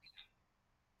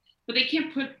 But they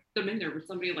can't put them in there with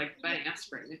somebody like Ben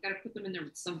Askren. They've got to put them in there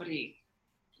with somebody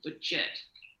legit.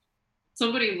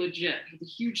 Somebody legit with a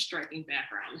huge striking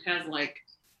background has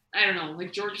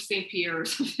George St. Pierre or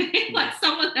something,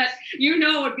 someone that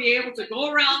would be able to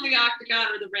go around the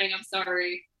octagon or the ring,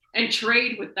 and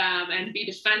trade with them and be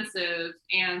defensive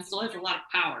and still has a lot of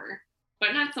power,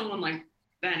 but not someone like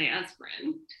Ben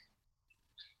Askren.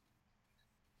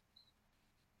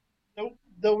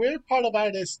 The weird part about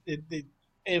it is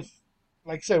if,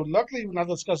 like I said, luckily we're not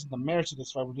discussing the merits of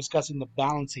this fight, we're discussing the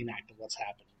balancing act of what's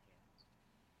happening.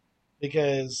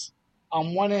 Because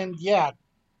on one end,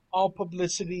 all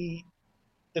publicity,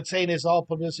 the saying is all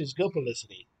publicity is good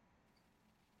publicity.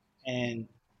 And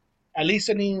at least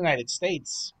in the United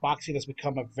States, boxing has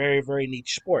become a very, very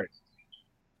niche sport.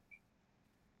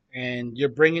 And you're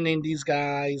bringing in these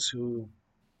guys who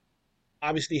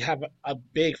obviously have a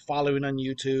big following on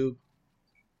YouTube,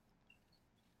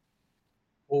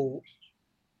 who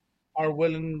are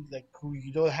willing,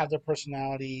 who have their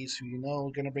personalities, who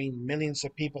are going to bring millions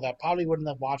of people that probably wouldn't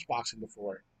have watched boxing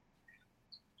before.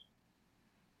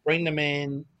 Bring them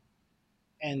in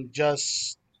and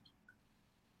just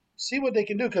see what they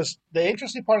can do. Because the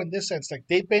interesting part in this sense,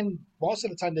 most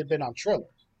of the time they've been on Triller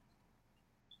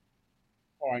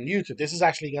or on YouTube. This is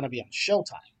actually going to be on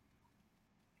Showtime.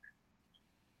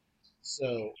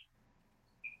 So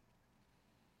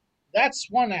that's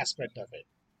one aspect of it.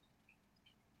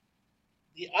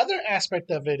 The other aspect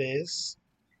of it is,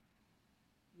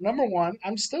 number one,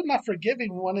 I'm still not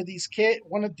forgiving one of these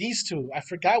two. I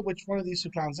forgot which one of these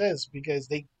two clowns is because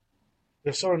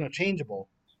they're so interchangeable.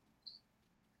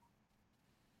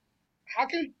 How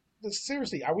can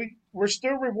seriously? We're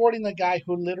still rewarding the guy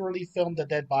who literally filmed a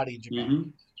dead body in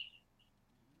Japan?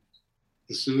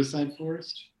 The Suicide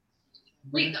Forest?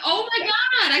 Wait, oh my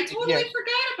God, I totally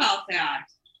forgot about that.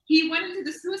 He went into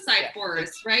the suicide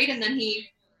forest, right? And then he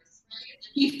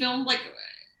filmed like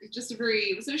just a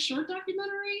very, was it a short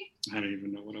documentary? I don't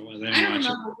even know what it was. I don't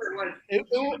remember what it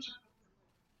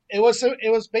was.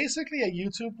 It was basically a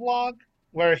YouTube vlog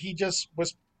where he just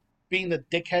was being the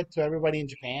dickhead to everybody in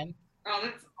Japan. Oh,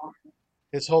 that's awesome.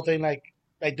 This whole thing, like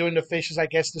doing the fishes, I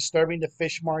guess, disturbing the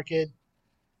fish market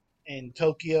in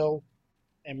Tokyo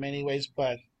in many ways,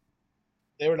 but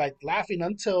they were like laughing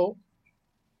until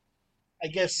I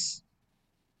guess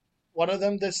one of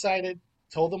them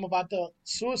told them about the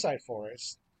suicide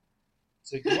forest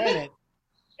to join it,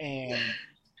 and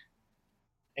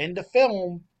in the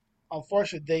film,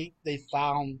 unfortunately, they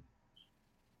found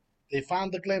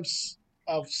the glimpse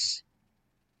of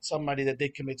somebody that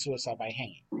did commit suicide by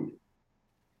hanging.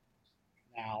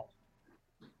 Now,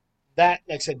 that,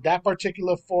 like I said, that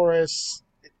particular forest,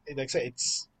 like I said,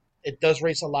 it does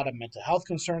raise a lot of mental health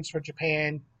concerns for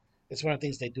Japan. It's one of the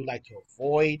things they do like to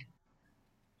avoid.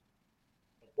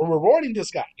 We're rewarding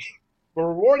this guy. We're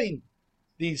rewarding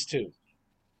these two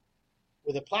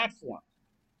with a platform.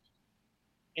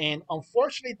 And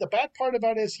unfortunately, the bad part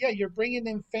about it is, yeah, you're bringing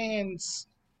in fans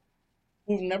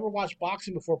who've never watched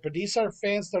boxing before, but these are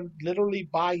fans that literally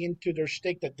buy into their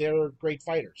shtick that they're great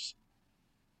fighters.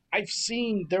 I've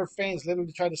seen their fans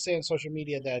literally try to say on social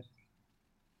media that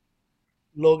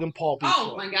Logan Paul beat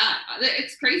Floyd. My God.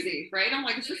 It's crazy, right? I'm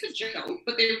like, is this a joke?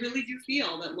 But they really do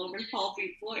feel that Logan Paul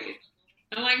beat Floyd.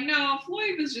 I'm like, no,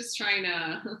 Floyd was just trying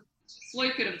to.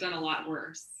 Floyd could have done a lot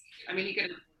worse. I mean, he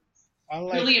could have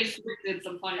really inflicted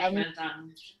some punishment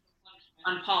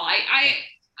on Paul.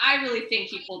 I really think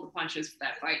he pulled the punches for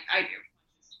that fight. I do.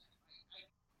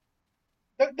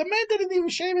 The man didn't even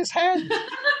shave his head.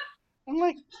 I'm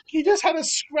like, he just had a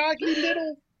scraggly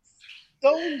little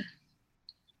stone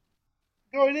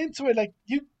going into it. Like,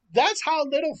 that's how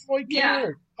little Floyd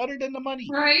cared, other than the money.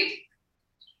 Right.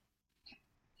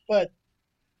 But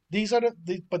these are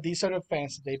the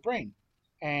fans that they bring,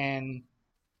 and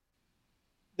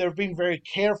they're being very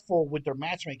careful with their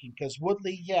matchmaking because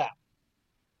Woodley,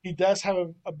 he does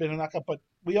have a bit of knockout, but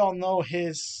we all know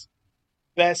his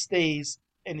best days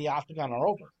in the octagon are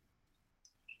over.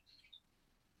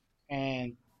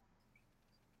 And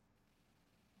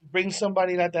bring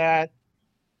somebody like that,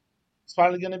 it's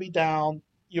finally going to be down.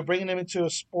 You're bringing them into a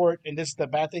sport, and this is the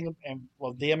bad thing. And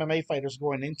well, the MMA fighters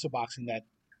going into boxing, that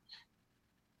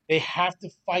they have to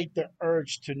fight the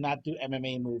urge to not do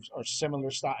MMA moves or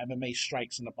similar style MMA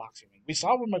strikes in the boxing ring. We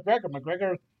saw with McGregor.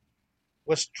 McGregor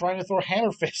was trying to throw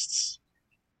hammer fists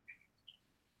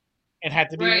and had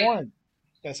to be warned.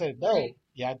 They said, no,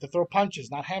 you have to throw punches,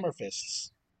 not hammer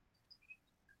fists.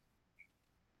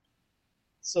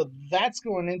 So that's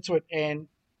going into it. And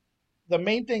the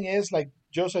main thing is, like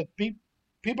Joe said,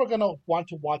 people are going to want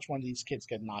to watch one of these kids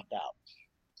get knocked out.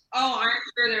 Oh, I'm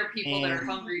sure there are people that are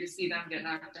hungry to see them get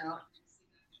knocked out.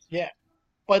 Yeah.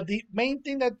 But the main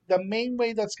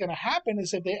way that's going to happen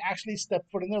is if they actually step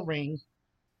foot in the ring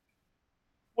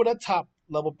with a top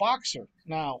level boxer.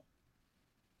 Now,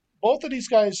 both of these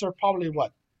guys are probably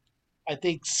what? I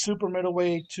think super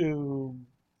middleweight to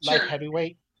light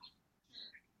heavyweight.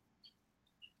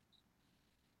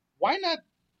 Why not?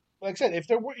 Like I said, if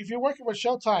you're working with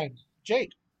Showtime,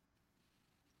 Jake,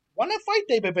 why not fight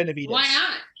David Benavidez? Why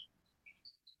not?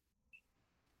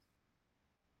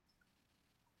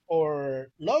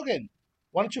 Or Logan,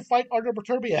 why don't you fight Artur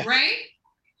Beterbiev? Right?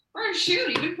 Or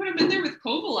shoot, even put him in there with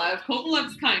Kovalev.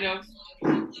 Kovalev's kind of,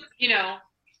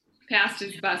 past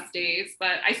his best days,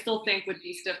 but I still think would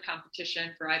be stiff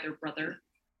competition for either brother.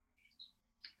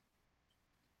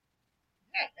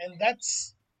 Yeah, and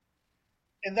that's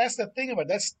the thing about it.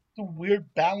 That's the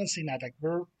weird balancing act. Like,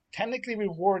 we're technically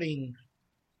rewarding.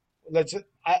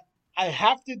 I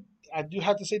do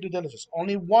have to say due diligence.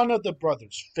 Only one of the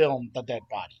brothers filmed the dead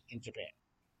body in Japan.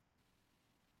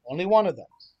 Only one of them.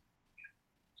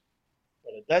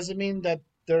 But it doesn't mean that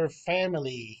their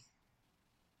family.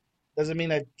 Doesn't mean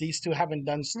that these two haven't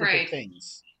done stupid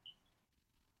things.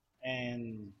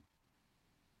 And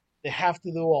they have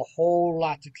to do a whole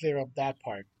lot to clear up that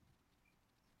part.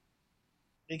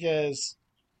 Because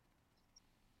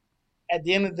at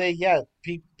the end of the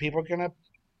day,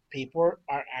 people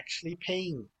are actually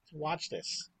paying to watch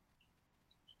this.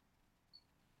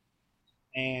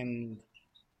 And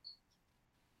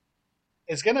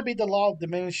it's going to be the law of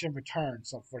diminishing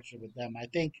returns, unfortunately, with them. I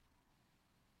think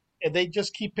if they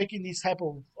just keep picking these type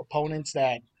of opponents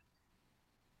that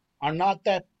are not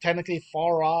that technically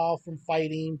far off from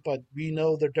fighting, but we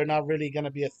know that they're not really going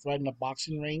to be a threat in the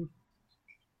boxing ring,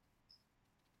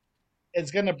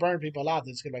 it's gonna burn people out.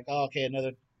 It's gonna be like, oh, okay,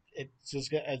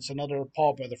 it's another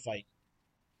Paul brother fight,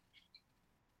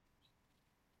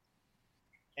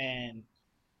 and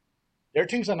their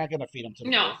teams are not gonna feed them to the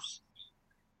No. wolves.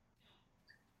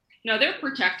 No, they're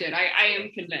protected. I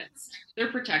am convinced.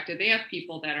 They're protected. They have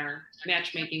people that are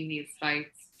matchmaking these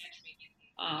fights,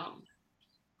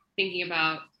 thinking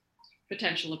about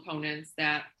potential opponents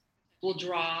that will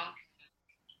draw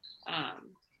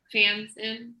fans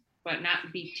in, but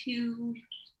not be too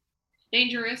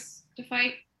dangerous to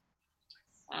fight.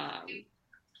 I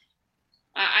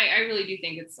really do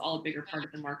think it's all a bigger part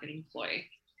of the marketing ploy.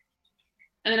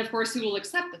 And then, of course, who will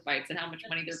accept the fights and how much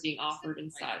money they're being offered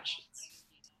and such. It's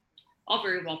all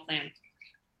very well planned.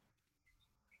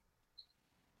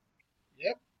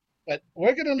 Yep. But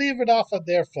we're going to leave it off of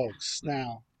there, folks.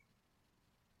 Now,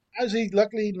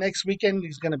 luckily, next weekend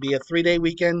is going to be a 3-day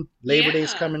weekend. Labor Day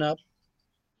is coming up.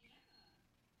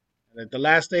 And the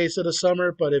last days of the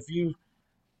summer. But if you,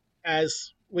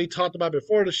 as we talked about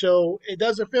before the show, it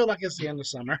doesn't feel like it's the end of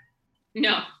summer.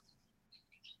 No.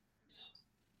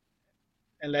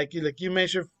 And like you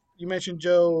mentioned,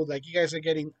 Joe, like you guys are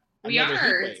getting. We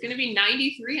are. It's going to be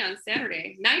 93 on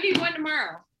Saturday. 91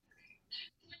 tomorrow.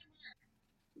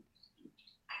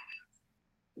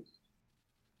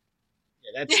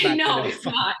 Yeah, that's not. No, it's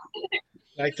not.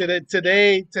 Like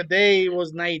today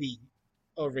was 90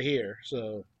 over here,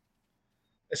 so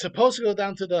it's supposed to go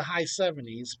down to the high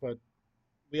 70s, but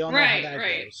we all know how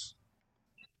that goes.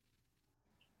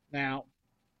 Now,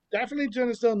 definitely join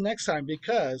us though next time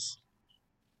because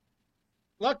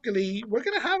luckily we're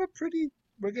gonna have a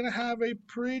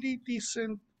pretty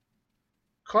decent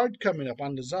card coming up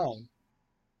on the zone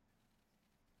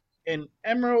in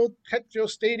Emerald Petro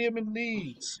Stadium in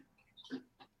Leeds.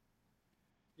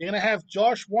 You're going to have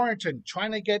Josh Warrington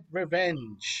trying to get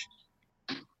revenge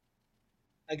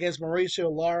against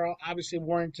Mauricio Lara. Obviously,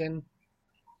 Warrington,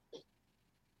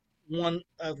 one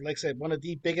of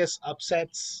the biggest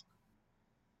upsets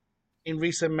in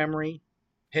recent memory.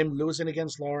 Him losing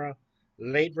against Lara,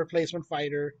 late replacement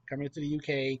fighter coming to the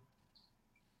UK,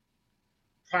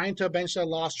 trying to avenge that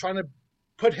loss, trying to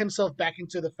put himself back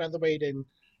into the featherweight and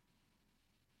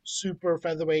super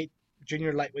featherweight,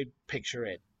 junior lightweight picture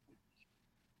it.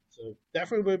 So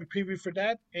definitely we'll be preview for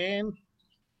that. And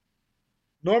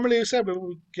normally, we said we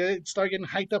would start getting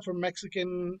hyped up for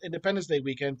Mexican Independence Day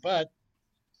weekend, but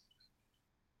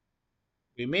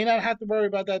we may not have to worry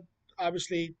about that,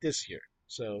 obviously, this year.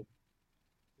 So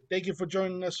thank you for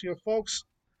joining us here, folks.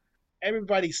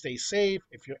 Everybody stay safe.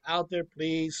 If you're out there,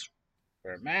 please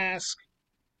wear a mask.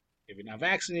 If you're not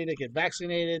vaccinated, get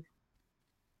vaccinated.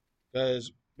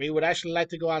 Because we would actually like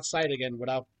to go outside again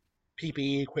without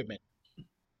PPE equipment.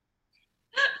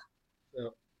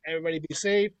 So everybody be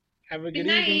safe. Have a good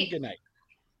evening. Good night.